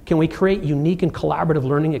 can we create unique and collaborative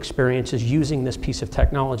learning experiences using this piece of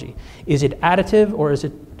technology? Is it additive, or is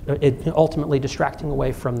it ultimately distracting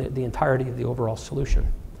away from the entirety of the overall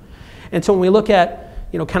solution? And so when we look at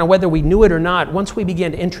kind of whether we knew it or not, once we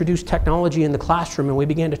began to introduce technology in the classroom and we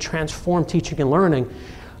began to transform teaching and learning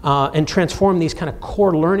and transform these kind of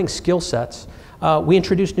core learning skill sets, we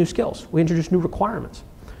introduced new skills, we introduced new requirements.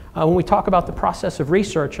 When we talk about the process of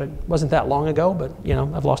research, it wasn't that long ago, but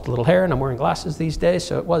I've lost a little hair and I'm wearing glasses these days,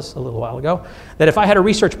 so it was a little while ago, that if I had a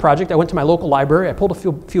research project, I went to my local library, I pulled a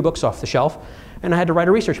few books off the shelf, and I had to write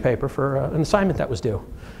a research paper for an assignment that was due.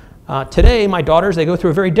 Today, my daughters, they go through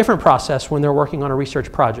a very different process when they're working on a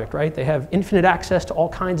research project, right? They have infinite access to all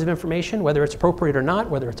kinds of information, whether it's appropriate or not,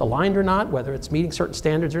 whether it's aligned or not, whether it's meeting certain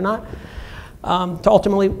standards or not, to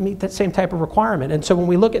ultimately meet that same type of requirement. And so when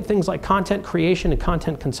we look at things like content creation and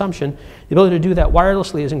content consumption, the ability to do that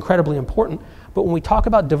wirelessly is incredibly important. But when we talk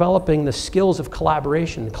about developing the skills of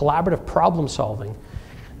collaboration, collaborative problem solving,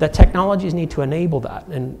 that technologies need to enable that.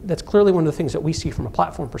 And that's clearly one of the things that we see from a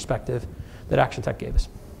platform perspective that Actiontec gave us.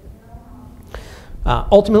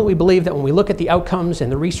 Ultimately, we believe that when we look at the outcomes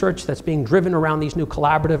and the research that's being driven around these new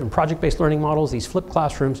collaborative and project-based learning models, these flipped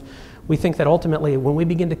classrooms, we think that ultimately when we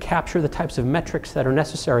begin to capture the types of metrics that are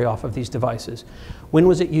necessary off of these devices, when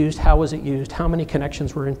was it used, how was it used, how many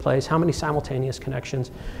connections were in place, how many simultaneous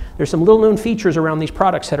connections. There's some little known features around these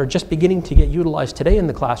products that are just beginning to get utilized today in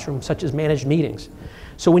the classroom, such as managed meetings.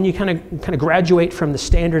 So when you kind of graduate from the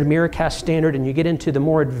standard Miracast standard and you get into the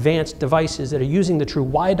more advanced devices that are using the true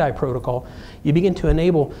WiDi protocol, you begin to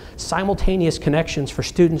enable simultaneous connections for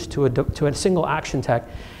students to a single Actiontec,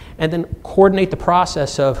 and then coordinate the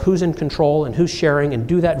process of who's in control and who's sharing, and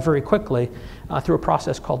do that very quickly through a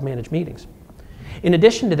process called managed meetings. In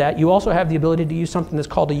addition to that, you also have the ability to use something that's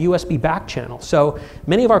called a USB back channel. So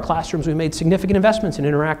many of our classrooms, we made significant investments in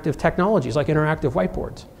interactive technologies like interactive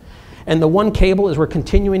whiteboards. And the one cable, as we're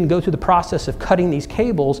continuing to go through the process of cutting these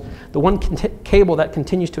cables, the one cable that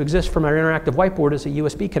continues to exist from our interactive whiteboard is a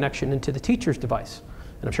USB connection into the teacher's device.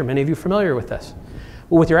 And I'm sure many of you are familiar with this.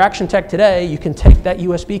 Well, with your Actiontec today, you can take that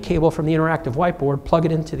USB cable from the interactive whiteboard, plug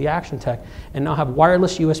it into the Actiontec, and now have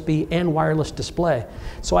wireless USB and wireless display.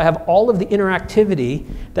 So I have all of the interactivity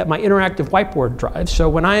that my interactive whiteboard drives. So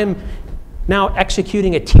when I am now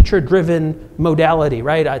executing a teacher-driven modality,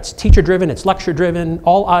 right? It's teacher-driven, it's lecture-driven,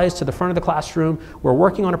 all eyes to the front of the classroom. We're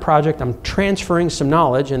working on a project, I'm transferring some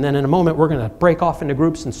knowledge, and then in a moment we're going to break off into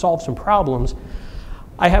groups and solve some problems.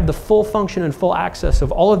 I have the full function and full access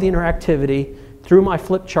of all of the interactivity through my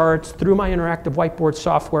flip charts, through my interactive whiteboard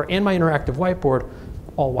software and my interactive whiteboard,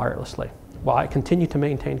 all wirelessly, while I continue to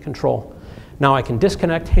maintain control. Now I can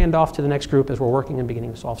disconnect, hand off to the next group as we're working and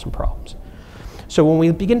beginning to solve some problems. So when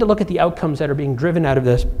we begin to look at the outcomes that are being driven out of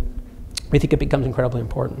this, we think it becomes incredibly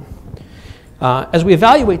important. As we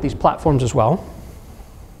evaluate these platforms as well,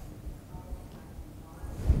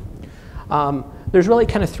 there's really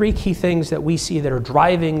kind of three key things that we see that are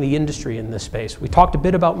driving the industry in this space. We talked a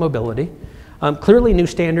bit about mobility. Clearly new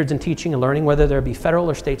standards in teaching and learning, whether there be federal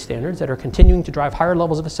or state standards, that are continuing to drive higher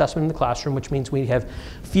levels of assessment in the classroom, which means we have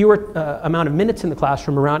fewer amount of minutes in the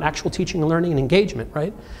classroom around actual teaching and learning and engagement,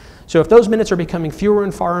 right? So if those minutes are becoming fewer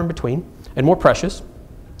and far in between and more precious,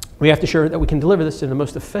 we have to ensure that we can deliver this in the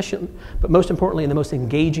most efficient, but most importantly in the most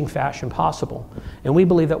engaging fashion possible. And we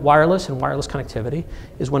believe that wireless and wireless connectivity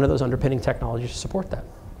is one of those underpinning technologies to support that.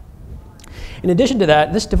 In addition to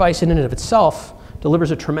that, this device in and of itself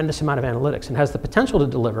delivers a tremendous amount of analytics and has the potential to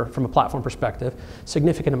deliver, from a platform perspective,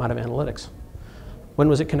 significant amount of analytics. When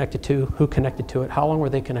was it connected to? Who connected to it? How long were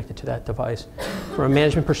they connected to that device? From a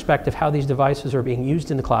management perspective, how these devices are being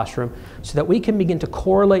used in the classroom, so that we can begin to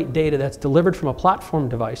correlate data that's delivered from a platform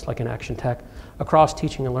device like an Actiontec across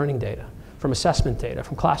teaching and learning data, from assessment data,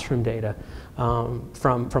 from classroom data,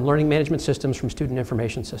 from learning management systems, from student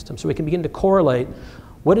information systems. So we can begin to correlate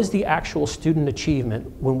what is the actual student achievement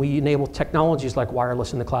when we enable technologies like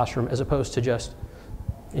wireless in the classroom, as opposed to just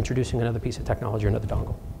introducing another piece of technology or another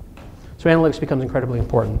dongle. So analytics becomes incredibly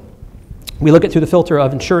important. We look at through the filter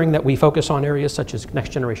of ensuring that we focus on areas such as next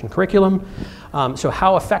generation curriculum. So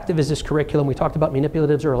how effective is this curriculum? We talked about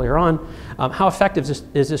manipulatives earlier on. How effective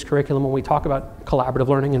is this curriculum when we talk about collaborative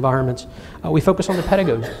learning environments? We focus on the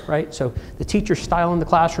pedagogy, right? So the teacher's style in the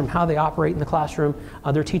classroom, how they operate in the classroom,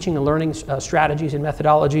 their teaching and learning strategies and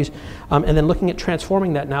methodologies, and then looking at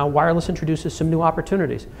transforming that now. Wireless introduces some new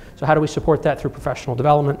opportunities. So how do we support that through professional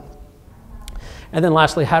development? And then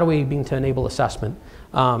lastly, how do we begin to enable assessment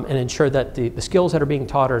and ensure that the skills that are being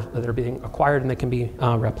taught or that are being acquired and they can be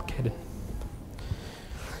replicated.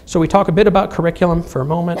 So we talk a bit about curriculum for a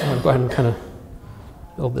moment. I'm going to go ahead and kind of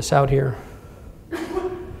build this out here.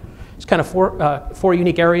 It's kind of four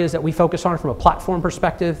unique areas that we focus on from a platform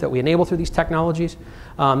perspective that we enable through these technologies.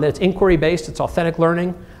 That it's inquiry-based, it's authentic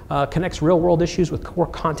learning, connects real-world issues with core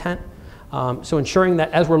content. So ensuring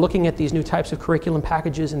that as we're looking at these new types of curriculum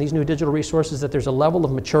packages and these new digital resources, that there's a level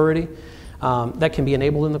of maturity that can be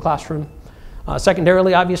enabled in the classroom.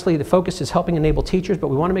 Secondarily, obviously, the focus is helping enable teachers, but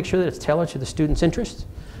we want to make sure that it's tailored to the student's interests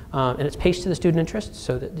and it's paced to the student interests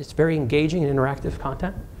so that it's very engaging and interactive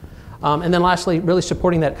content. And then lastly, really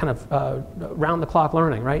supporting that kind of round-the-clock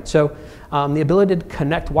learning, right? So the ability to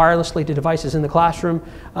connect wirelessly to devices in the classroom,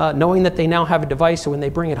 knowing that they now have a device, so when they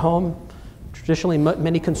bring it home, traditionally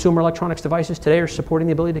many consumer electronics devices today are supporting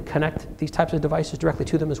the ability to connect these types of devices directly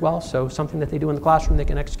to them as well. So something that they do in the classroom, they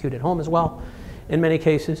can execute at home as well, in many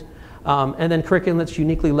cases. And then curriculum that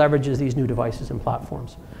uniquely leverages these new devices and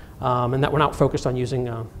platforms. And that we're not focused on using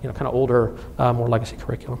kind of older, more legacy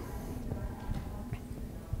curriculum.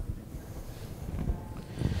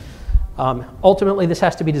 Ultimately, this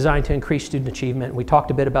has to be designed to increase student achievement. We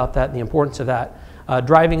talked a bit about that and the importance of that,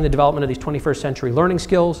 driving the development of these 21st century learning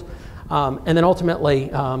skills, and then ultimately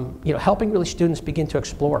helping really students begin to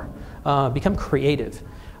explore, become creative.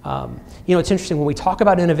 You know, it's interesting, when we talk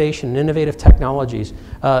about innovation and innovative technologies,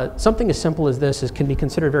 something as simple as this can be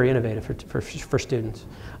considered very innovative for students.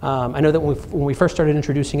 I know that when we first started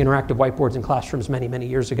introducing interactive whiteboards in classrooms many, many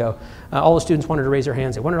years ago, all the students wanted to raise their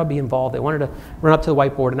hands. They wanted to be involved. They wanted to run up to the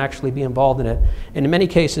whiteboard and actually be involved in it. And in many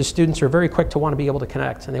cases, students are very quick to want to be able to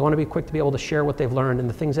connect, and they want to be quick to be able to share what they've learned and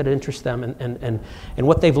the things that interest them and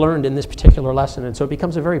what they've learned in this particular lesson. And so it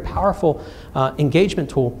becomes a very powerful engagement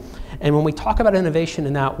tool. And when we talk about innovation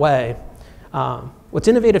in that way, what's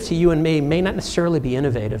innovative to you and me may not necessarily be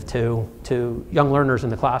innovative to young learners in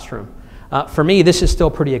the classroom. For me, this is still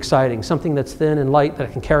pretty exciting, something that's thin and light that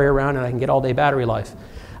I can carry around and I can get all-day battery life.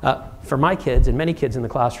 For my kids and many kids in the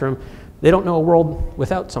classroom, they don't know a world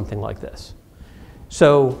without something like this.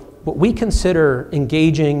 So what we consider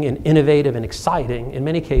engaging and innovative and exciting, in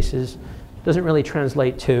many cases, doesn't really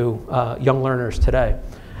translate to young learners today.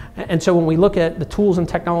 And so when we look at the tools and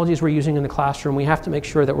technologies we're using in the classroom, we have to make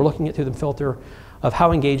sure that we're looking at through the filter of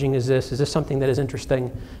how engaging is this? Is this something that is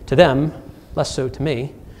interesting to them, less so to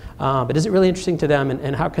me? But is it really interesting to them,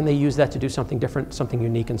 and how can they use that to do something different, something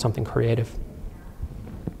unique, and something creative?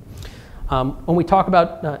 When we talk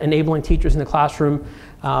about enabling teachers in the classroom,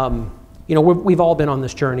 you know, we've all been on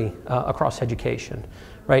this journey across education,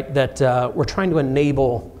 right? That we're trying to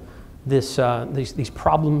enable these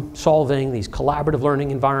problem-solving, these collaborative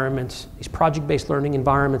learning environments, these project-based learning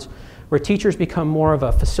environments, where teachers become more of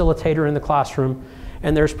a facilitator in the classroom,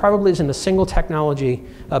 and there's probably isn't a single technology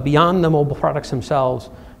beyond the mobile products themselves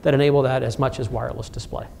that enable that as much as wireless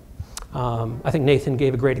display. I think Nathan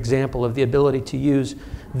gave a great example of the ability to use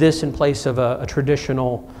this in place of a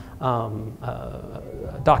traditional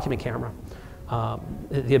document camera.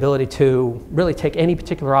 The ability to really take any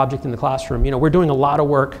particular object in the classroom. You know, we're doing a lot of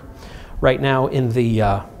work right now in the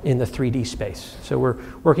 3D space. So we're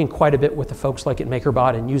working quite a bit with the folks like at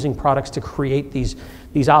MakerBot and using products to create these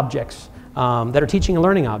objects that are teaching and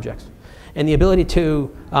learning objects. And the ability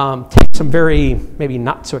to take some very maybe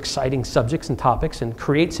not so exciting subjects and topics and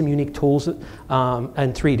create some unique tools in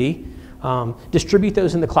 3D. Distribute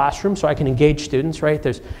those in the classroom so I can engage students, right?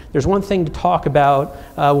 There's one thing to talk about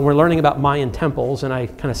when we're learning about Mayan temples, and I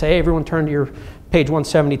kind of say, hey, everyone turn to your page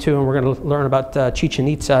 172 and we're going to learn about Chichen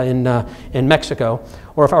Itza in Mexico.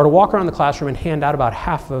 Or if I were to walk around the classroom and hand out about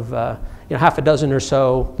half a dozen or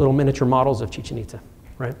so little miniature models of Chichen Itza,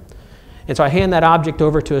 right? And so I hand that object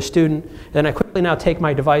over to a student, then I quickly now take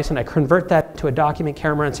my device and I convert that to a document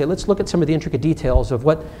camera and say, let's look at some of the intricate details of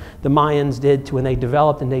what the Mayans did when they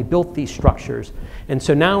developed and they built these structures. And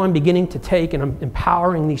so now I'm beginning to take and I'm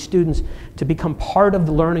empowering these students to become part of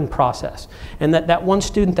the learning process. And that one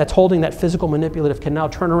student that's holding that physical manipulative can now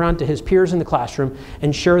turn around to his peers in the classroom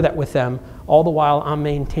and share that with them, all the while I'm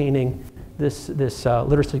maintaining this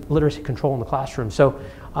literacy control in the classroom. So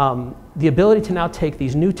the ability to now take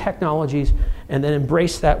these new technologies and then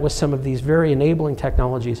embrace that with some of these very enabling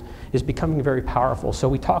technologies is becoming very powerful. So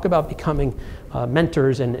we talk about becoming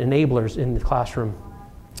mentors and enablers in the classroom,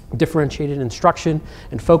 differentiated instruction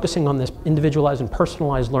and focusing on this individualized and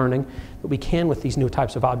personalized learning that we can with these new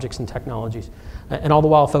types of objects and technologies, and all the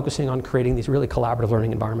while focusing on creating these really collaborative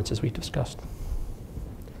learning environments as we discussed.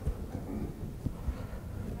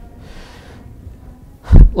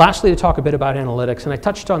 Lastly, to talk a bit about analytics, and I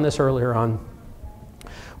touched on this earlier on,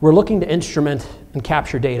 we're looking to instrument and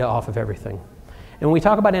capture data off of everything. And when we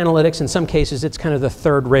talk about analytics, in some cases, it's kind of the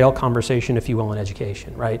third rail conversation, if you will, in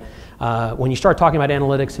education, right? When you start talking about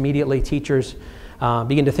analytics, immediately teachers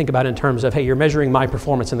begin to think about it in terms of, hey, you're measuring my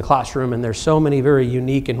performance in the classroom, and there's so many very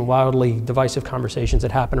unique and wildly divisive conversations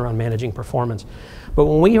that happen around managing performance. But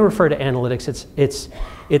when we refer to analytics,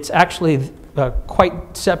 it's actually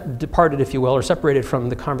quite departed, if you will, or separated from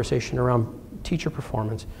the conversation around teacher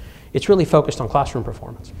performance. It's really focused on classroom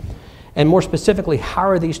performance. And more specifically, how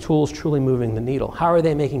are these tools truly moving the needle? How are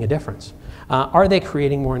they making a difference? Are they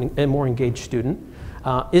creating a more engaged student?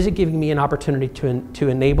 Is it giving me an opportunity to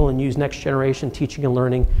enable and use next generation teaching and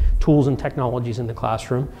learning tools and technologies in the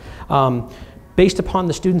classroom? Based upon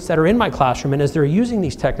the students that are in my classroom and as they're using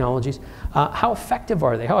these technologies, how effective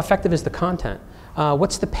are they? How effective is the content?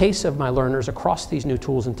 What's the pace of my learners across these new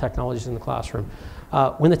tools and technologies in the classroom?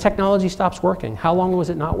 When the technology stops working, how long was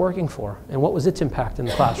it not working for? And what was its impact in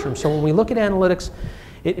the classroom? So when we look at analytics,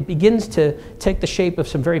 it begins to take the shape of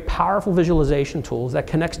some very powerful visualization tools that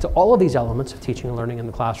connects to all of these elements of teaching and learning in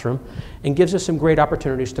the classroom and gives us some great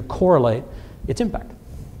opportunities to correlate its impact.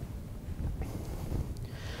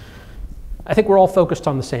 I think we're all focused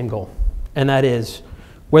on the same goal, and that is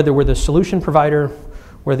whether we're the solution provider,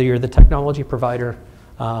 whether you're the technology provider,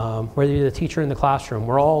 whether you're the teacher in the classroom,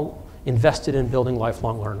 we're all invested in building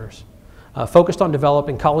lifelong learners. focused on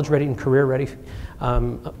developing college-ready and career-ready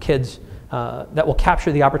kids that will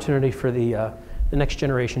capture the opportunity for the next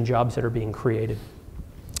generation jobs that are being created.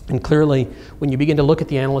 And clearly, when you begin to look at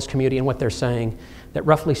the analyst community and what they're saying, that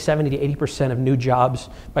roughly 70 to 80% of new jobs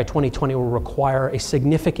by 2020 will require a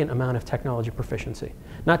significant amount of technology proficiency.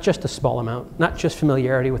 Not just a small amount, not just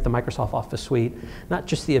familiarity with the Microsoft Office suite, not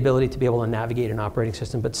just the ability to be able to navigate an operating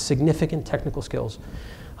system, but significant technical skills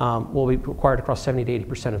will be required across 70 to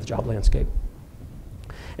 80% of the job landscape.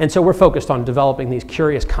 And so we're focused on developing these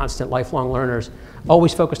curious, constant, lifelong learners,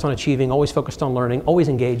 always focused on achieving, always focused on learning, always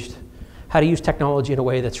engaged, how to use technology in a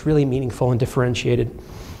way that's really meaningful and differentiated.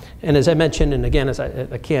 And as I mentioned, and again, as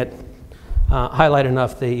I can't highlight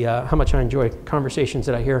enough how much I enjoy conversations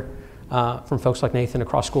that I hear from folks like Nathan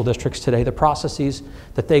across school districts today, the processes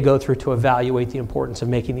that they go through to evaluate the importance of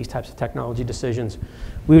making these types of technology decisions.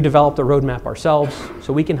 We've developed a roadmap ourselves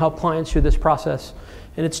so we can help clients through this process.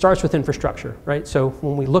 And it starts with infrastructure, right? So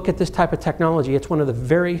when we look at this type of technology, it's one of the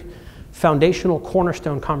very foundational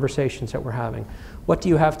cornerstone conversations that we're having. What do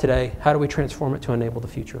you have today? How do we transform it to enable the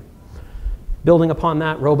future? Building upon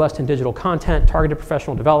that, robust and digital content, targeted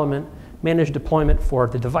professional development, managed deployment for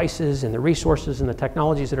the devices and the resources and the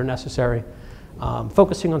technologies that are necessary,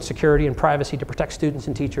 focusing on security and privacy to protect students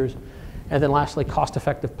and teachers, and then lastly,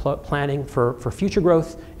 cost-effective planning for future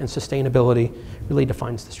growth and sustainability really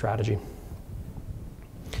defines the strategy.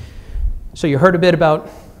 So you heard a bit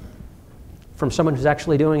from someone who's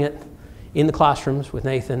actually doing it in the classrooms with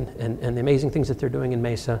Nathan and the amazing things that they're doing in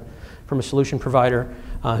Mesa, from a solution provider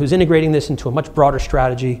who's integrating this into a much broader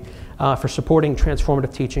strategy for supporting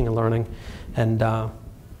transformative teaching and learning. And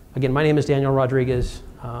again, my name is Daniel Rodriguez.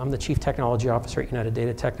 I'm the Chief Technology Officer at United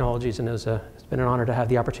Data Technologies, and it's been an honor to have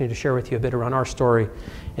the opportunity to share with you a bit around our story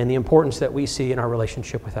and the importance that we see in our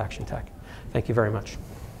relationship with Actiontec. Thank you very much.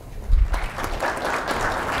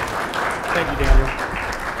 Thank you, Daniel.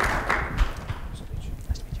 Nice to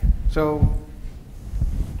meet you. So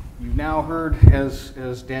you've now heard,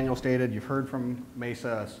 as Daniel stated, you've heard from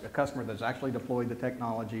Mesa, a customer that's actually deployed the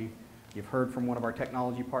technology. You've heard from one of our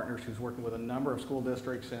technology partners who's working with a number of school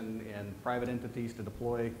districts and private entities to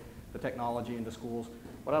deploy the technology into schools.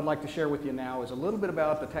 What I'd like to share with you now is a little bit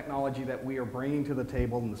about the technology that we are bringing to the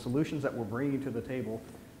table and the solutions that we're bringing to the table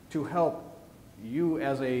to help you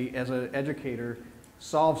as an educator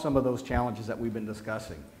solve some of those challenges that we've been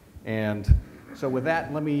discussing. And so with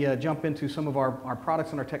that, let me jump into some of our products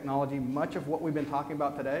and our technology. Much of what we've been talking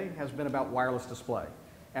about today has been about wireless display.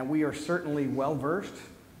 And we are certainly well-versed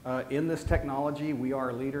in this technology. We are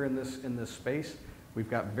a leader in this space. We've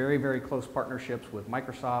got very, very close partnerships with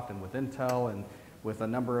Microsoft and with Intel and with a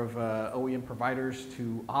number of OEM providers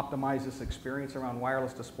to optimize this experience around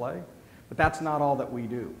wireless display. But that's not all that we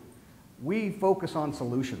do. We focus on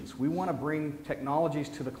solutions. We want to bring technologies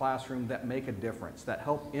to the classroom that make a difference, that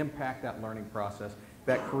help impact that learning process,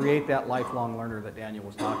 that create that lifelong learner that Daniel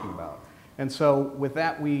was talking about. And so with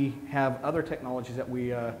that, we have other technologies that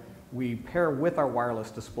we pair with our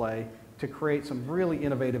wireless display to create some really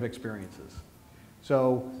innovative experiences.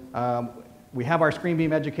 So we have our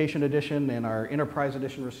ScreenBeam Education Edition and our Enterprise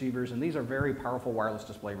Edition receivers, and these are very powerful wireless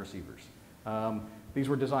display receivers. These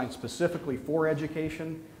were designed specifically for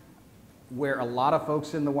education, where a lot of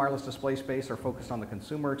folks in the wireless display space are focused on the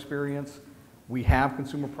consumer experience. We have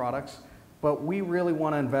consumer products, but we really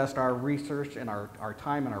want to invest our research and our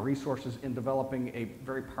time and our resources in developing a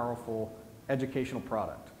very powerful educational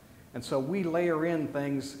product. And so we layer in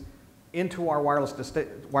things into our wireless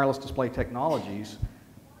display technologies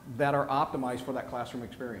that are optimized for that classroom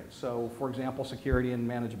experience. So for example, security and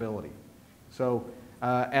manageability. So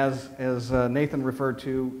as Nathan referred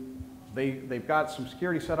to, they've got some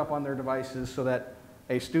security set up on their devices so that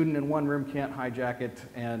a student in one room can't hijack it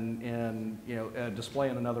and display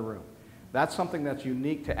in another room. That's something that's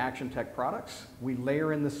unique to Actiontec products. We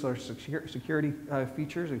layer in this sort of security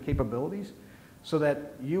features and capabilities so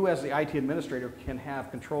that you as the IT administrator can have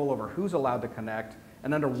control over who's allowed to connect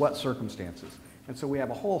and under what circumstances. And so we have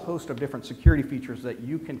a whole host of different security features that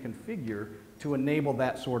you can configure to enable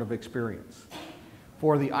that sort of experience.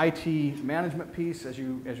 For the IT management piece, as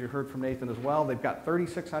you heard from Nathan as well, they've got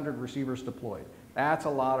 3,600 receivers deployed. That's a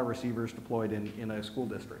lot of receivers deployed in a school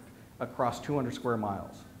district across 200 square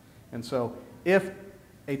miles. And so if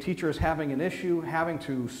a teacher is having an issue, having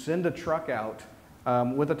to send a truck out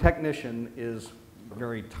with a technician is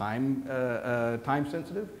very time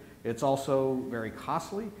sensitive. It's also very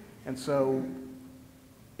costly. And so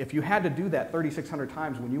if you had to do that 3,600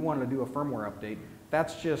 times when you wanted to do a firmware update,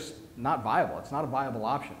 that's just not viable. It's not a viable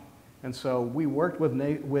option. And so we worked with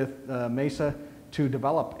Mesa to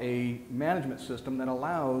develop a management system that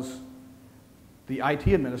allows the IT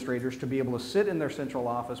administrators to be able to sit in their central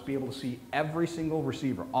office, be able to see every single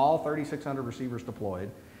receiver, all 3,600 receivers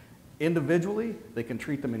deployed. Individually, they can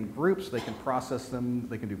treat them in groups, they can process them,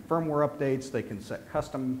 they can do firmware updates, they can set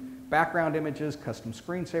custom background images, custom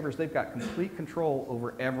screensavers. They've got complete control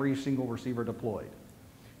over every single receiver deployed.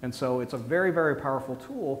 And so it's a very, very powerful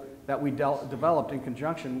tool that we developed in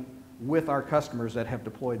conjunction with our customers that have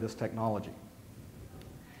deployed this technology.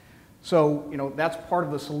 So, that's part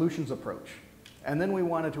of the solutions approach. And then we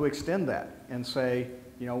wanted to extend that and say,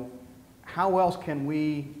 how else can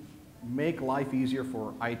we make life easier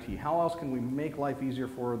for IT? How else can we make life easier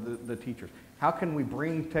for the teachers? How can we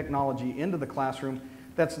bring technology into the classroom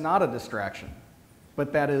that's not a distraction,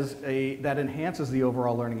 but that enhances the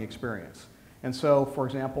overall learning experience? And so, for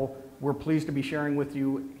example, we're pleased to be sharing with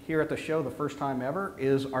you here at the show, the first time ever,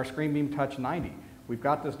 is our ScreenBeam Touch 90. We've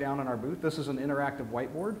got this down in our booth. This is an interactive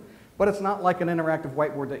whiteboard, but it's not like an interactive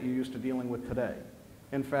whiteboard that you're used to dealing with today.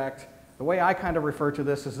 In fact, the way I kind of refer to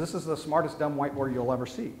this is the smartest dumb whiteboard you'll ever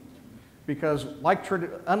see. Because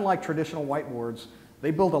unlike traditional whiteboards,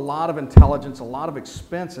 they build a lot of intelligence, a lot of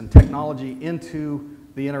expense and technology into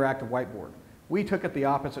the interactive whiteboard. We took it the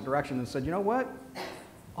opposite direction and said, you know what?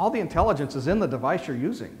 All the intelligence is in the device you're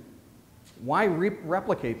using. Why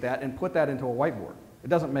replicate that and put that into a whiteboard? It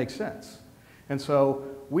doesn't make sense. And so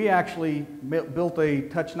we actually built a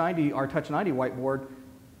Touch 90, our Touch 90 whiteboard.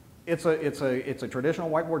 It's a traditional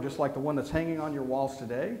whiteboard just like the one that's hanging on your walls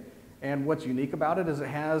today. And what's unique about it is it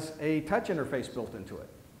has a touch interface built into it.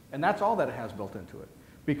 And that's all that it has built into it.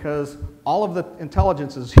 Because all of the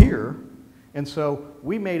intelligence is here, and so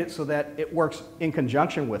we made it so that it works in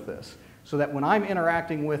conjunction with this. So that when I'm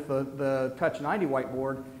interacting with the Touch 90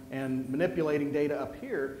 whiteboard and manipulating data up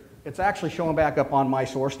here, it's actually showing back up on my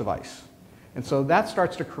source device. And so that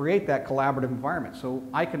starts to create that collaborative environment. So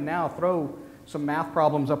I can now throw some math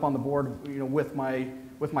problems up on the board with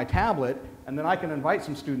my tablet, and then I can invite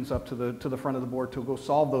some students up to the front of the board to go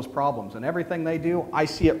solve those problems. And everything they do, I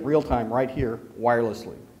see it real time right here,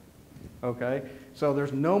 wirelessly. Okay? So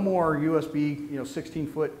there's no more USB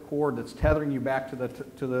 16-foot cord that's tethering you back to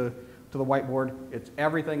the whiteboard.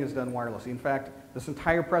 Everything is done wirelessly. In fact, this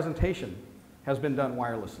entire presentation has been done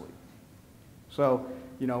wirelessly. So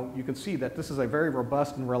you can see that this is a very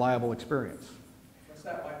robust and reliable experience. What's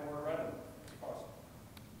that whiteboard running? Cost?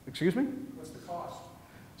 Excuse me? What's the cost?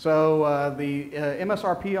 So the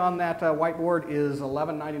MSRP on that whiteboard is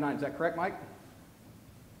 $11.99. Is that correct, Mike?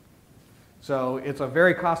 So it's a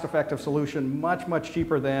very cost-effective solution, much, much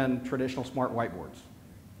cheaper than traditional smart whiteboards.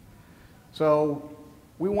 So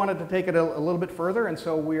we wanted to take it a little bit further, and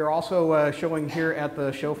so we are also showing here at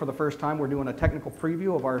the show for the first time, we're doing a technical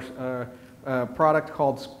preview of our product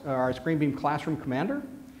called our ScreenBeam Classroom Commander.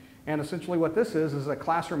 And essentially what this is a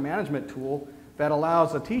classroom management tool that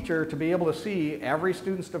allows a teacher to be able to see every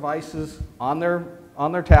student's devices on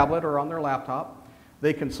their tablet or on their laptop.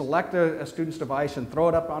 They can select a student's device and throw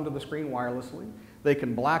it up onto the screen wirelessly. They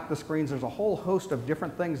can black the screens. There's a whole host of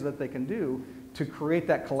different things that they can do to create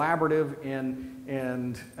that collaborative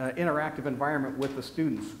and interactive environment with the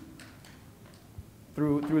students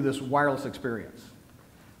through this wireless experience.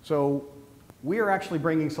 So we are actually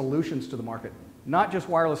bringing solutions to the market. Not just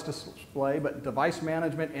wireless display, but device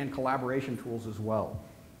management and collaboration tools as well.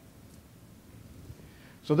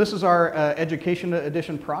 So this is our Education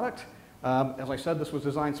Edition product. As I said, this was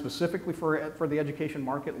designed specifically for the education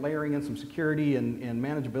market, layering in some security and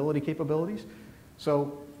manageability capabilities.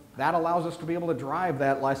 So that allows us to be able to drive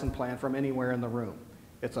that license plan from anywhere in the room.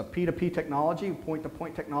 It's a P2P technology,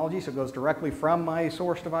 point-to-point technology, so it goes directly from my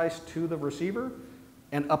source device to the receiver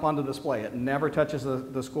and up onto the display. It never touches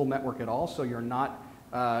the school network at all, so you're not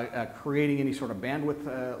creating any sort of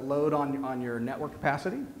bandwidth load on your network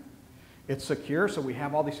capacity. It's secure, so we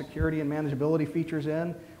have all the security and manageability features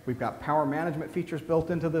in. We've got power management features built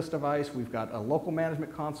into this device. We've got a local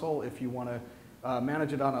management console. If you want to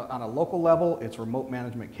manage it on a local level, it's remote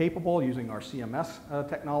management capable using our CMS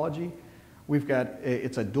technology. We've got,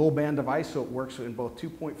 it's a dual band device, so it works in both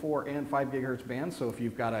 2.4 and 5 gigahertz bands. So if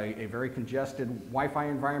you've got a very congested Wi-Fi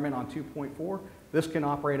environment on 2.4, this can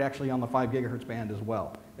operate actually on the 5 gigahertz band as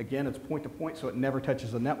well. Again, it's point-to-point, so it never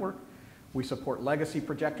touches the network. We support legacy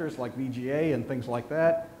projectors like VGA and things like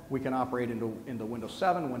that. We can operate into Windows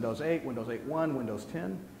 7, Windows 8, Windows 8.1, Windows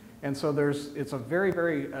 10. And so it's a very,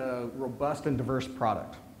 very robust and diverse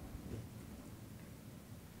product.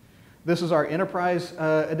 This is our Enterprise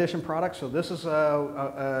Edition product. So this is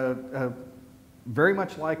very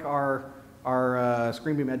much like our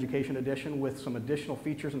ScreenBeam Education Edition with some additional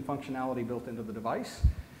features and functionality built into the device.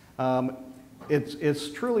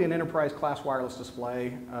 It's truly an enterprise class wireless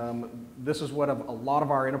display. This is what a lot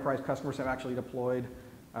of our enterprise customers have actually deployed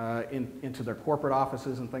into their corporate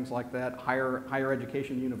offices and things like that. Higher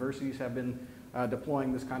education universities have been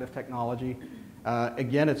deploying this kind of technology.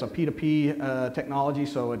 Again, it's a P2P technology,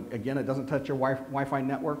 so again, it doesn't touch your Wi-Fi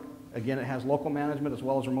network. Again, it has local management as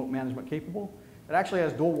well as remote management capable. It actually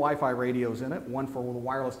has dual Wi-Fi radios in it, one for the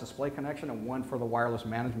wireless display connection and one for the wireless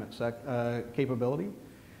management capability.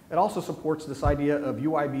 It also supports this idea of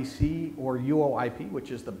UIBC or UOIP,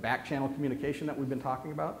 which is the back channel communication that we've been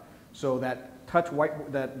talking about. So that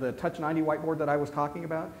the Touch 90 whiteboard that I was talking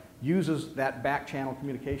about uses that back channel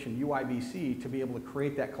communication, UIBC, to be able to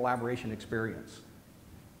create that collaboration experience.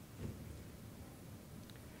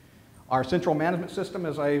 Our central management system,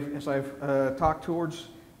 as I've talked towards,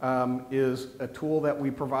 is a tool that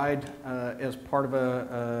we provide as part of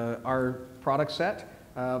our product set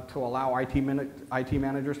to allow IT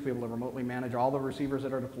managers to be able to remotely manage all the receivers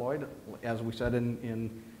that are deployed. As we said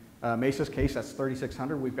in Mesa's case, that's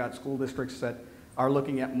 3,600. We've got school districts that are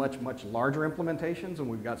looking at much larger implementations, and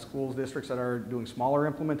we've got school districts that are doing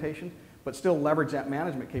smaller implementations, but still leverage that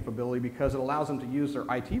management capability because it allows them to use their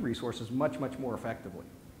IT resources much more effectively.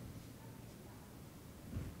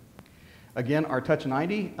 Again, our Touch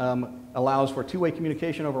 90 allows for two-way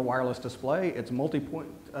communication over wireless display. It's multi-point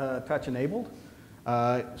touch enabled.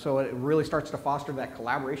 So it really starts to foster that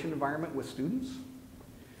collaboration environment with students.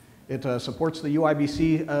 It supports the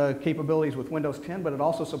UIBC capabilities with Windows 10, but it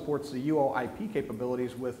also supports the UOIP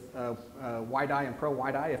capabilities with WiDi and Pro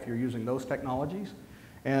WiDi if you're using those technologies.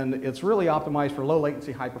 And it's really optimized for low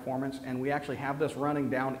latency, high performance, and we actually have this running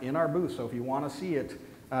down in our booth. So if you want to see it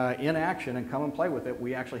in action and come and play with it,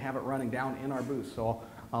 we actually have it running down in our booth. So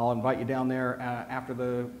I'll invite you down there after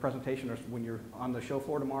the presentation or when you're on the show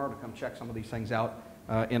floor tomorrow to come check some of these things out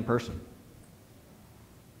in person.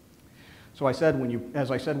 So as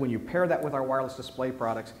I said, when you pair that with our wireless display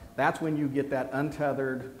products, that's when you get that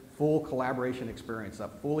untethered, full collaboration experience,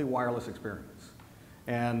 that fully wireless experience.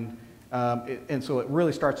 And so it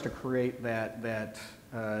really starts to create that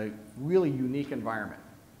really unique environment.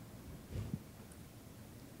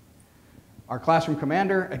 Our Classroom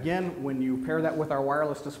Commander, again, when you pair that with our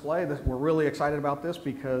wireless display, we're really excited about this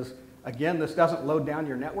because, again, this doesn't load down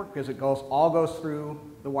your network because it all goes through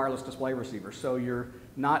the wireless display receiver. So you're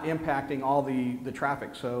not impacting all the traffic.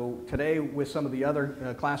 So today, with some of the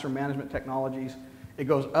other classroom management technologies, it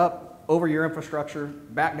goes up over your infrastructure,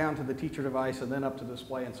 back down to the teacher device, and then up to the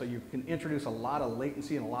display. And so you can introduce a lot of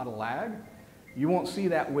latency and a lot of lag. You won't see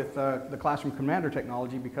that with the Classroom Commander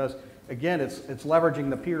technology because, again, it's leveraging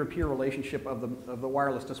the peer-to-peer relationship of the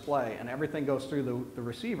wireless display, and everything goes through the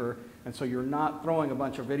receiver, and so you're not throwing a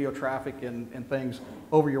bunch of video traffic and things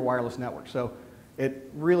over your wireless network. So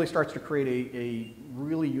it really starts to create a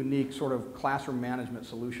really unique sort of classroom management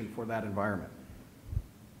solution for that environment.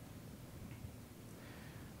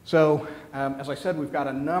 So as I said, we've got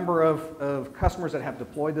a number of customers that have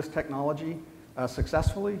deployed this technology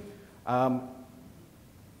successfully.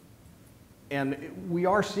 And we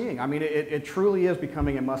are seeing, I mean, it truly is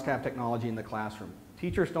becoming a must-have technology in the classroom.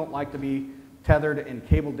 Teachers don't like to be tethered and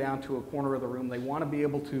cabled down to a corner of the room. They want to be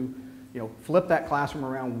able to, flip that classroom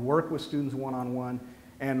around, work with students one-on-one,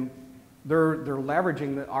 and they're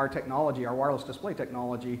leveraging our technology, our wireless display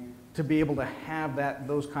technology, to be able to have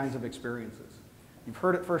those kinds of experiences. You've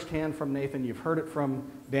heard it firsthand from Nathan. You've heard it from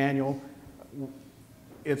Daniel.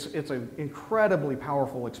 It's an incredibly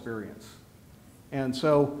powerful experience. And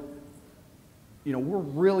so, we're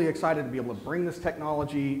really excited to be able to bring this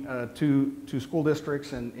technology to school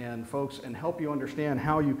districts and folks and help you understand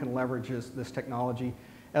how you can leverage this technology.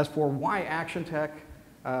 As for why Actiontec,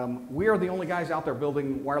 we are the only guys out there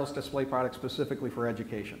building wireless display products specifically for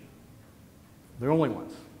education. The only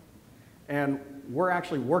ones. And we're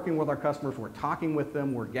actually working with our customers, we're talking with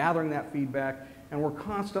them, we're gathering that feedback, and we're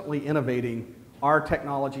constantly innovating our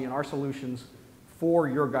technology and our solutions for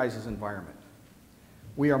your guys' environment.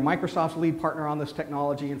 We are Microsoft's lead partner on this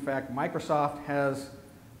technology. In fact, Microsoft has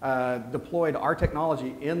deployed our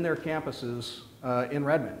technology in their campuses in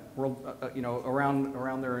Redmond,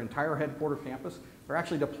 around their entire headquarter campus. They're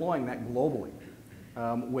actually deploying that globally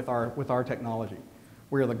with our technology.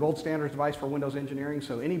 We are the gold standards device for Windows engineering,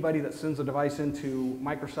 so anybody that sends a device into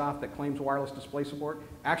Microsoft that claims wireless display support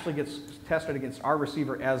actually gets tested against our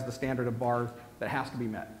receiver as the standard of bars that has to be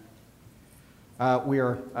met. We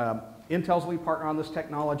are Intel's lead partner on this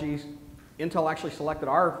technology. Intel actually selected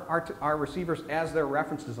our receivers as their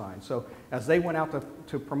reference design. So as they went out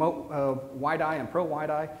to promote WiDi and Pro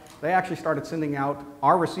WiDi, they actually started sending out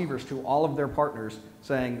our receivers to all of their partners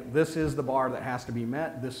saying, this is the bar that has to be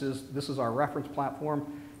met, this is our reference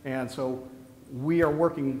platform. And so We are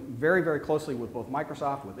working very, very closely with both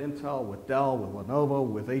Microsoft, with Intel, with Dell, with Lenovo,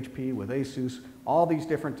 with HP, with Asus, all these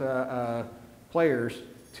different players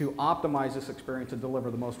to optimize this experience and deliver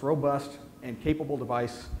the most robust and capable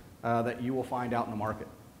device that you will find out in the market.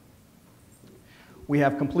 We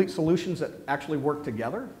have complete solutions that actually work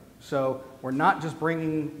together. So we're not just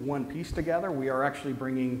bringing one piece together, we are actually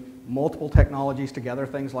bringing multiple technologies together,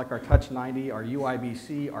 things like our Touch 90, our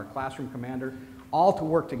UIBC, our Classroom Commander, all to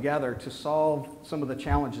work together to solve some of the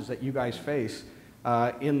challenges that you guys face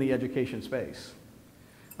in the education space.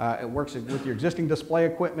 It works with your existing display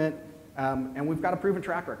equipment, and we've got a proven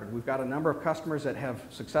track record. We've got a number of customers that have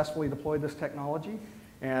successfully deployed this technology,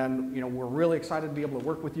 and we're really excited to be able to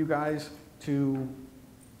work with you guys to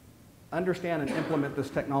understand and implement this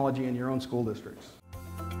technology in your own school districts.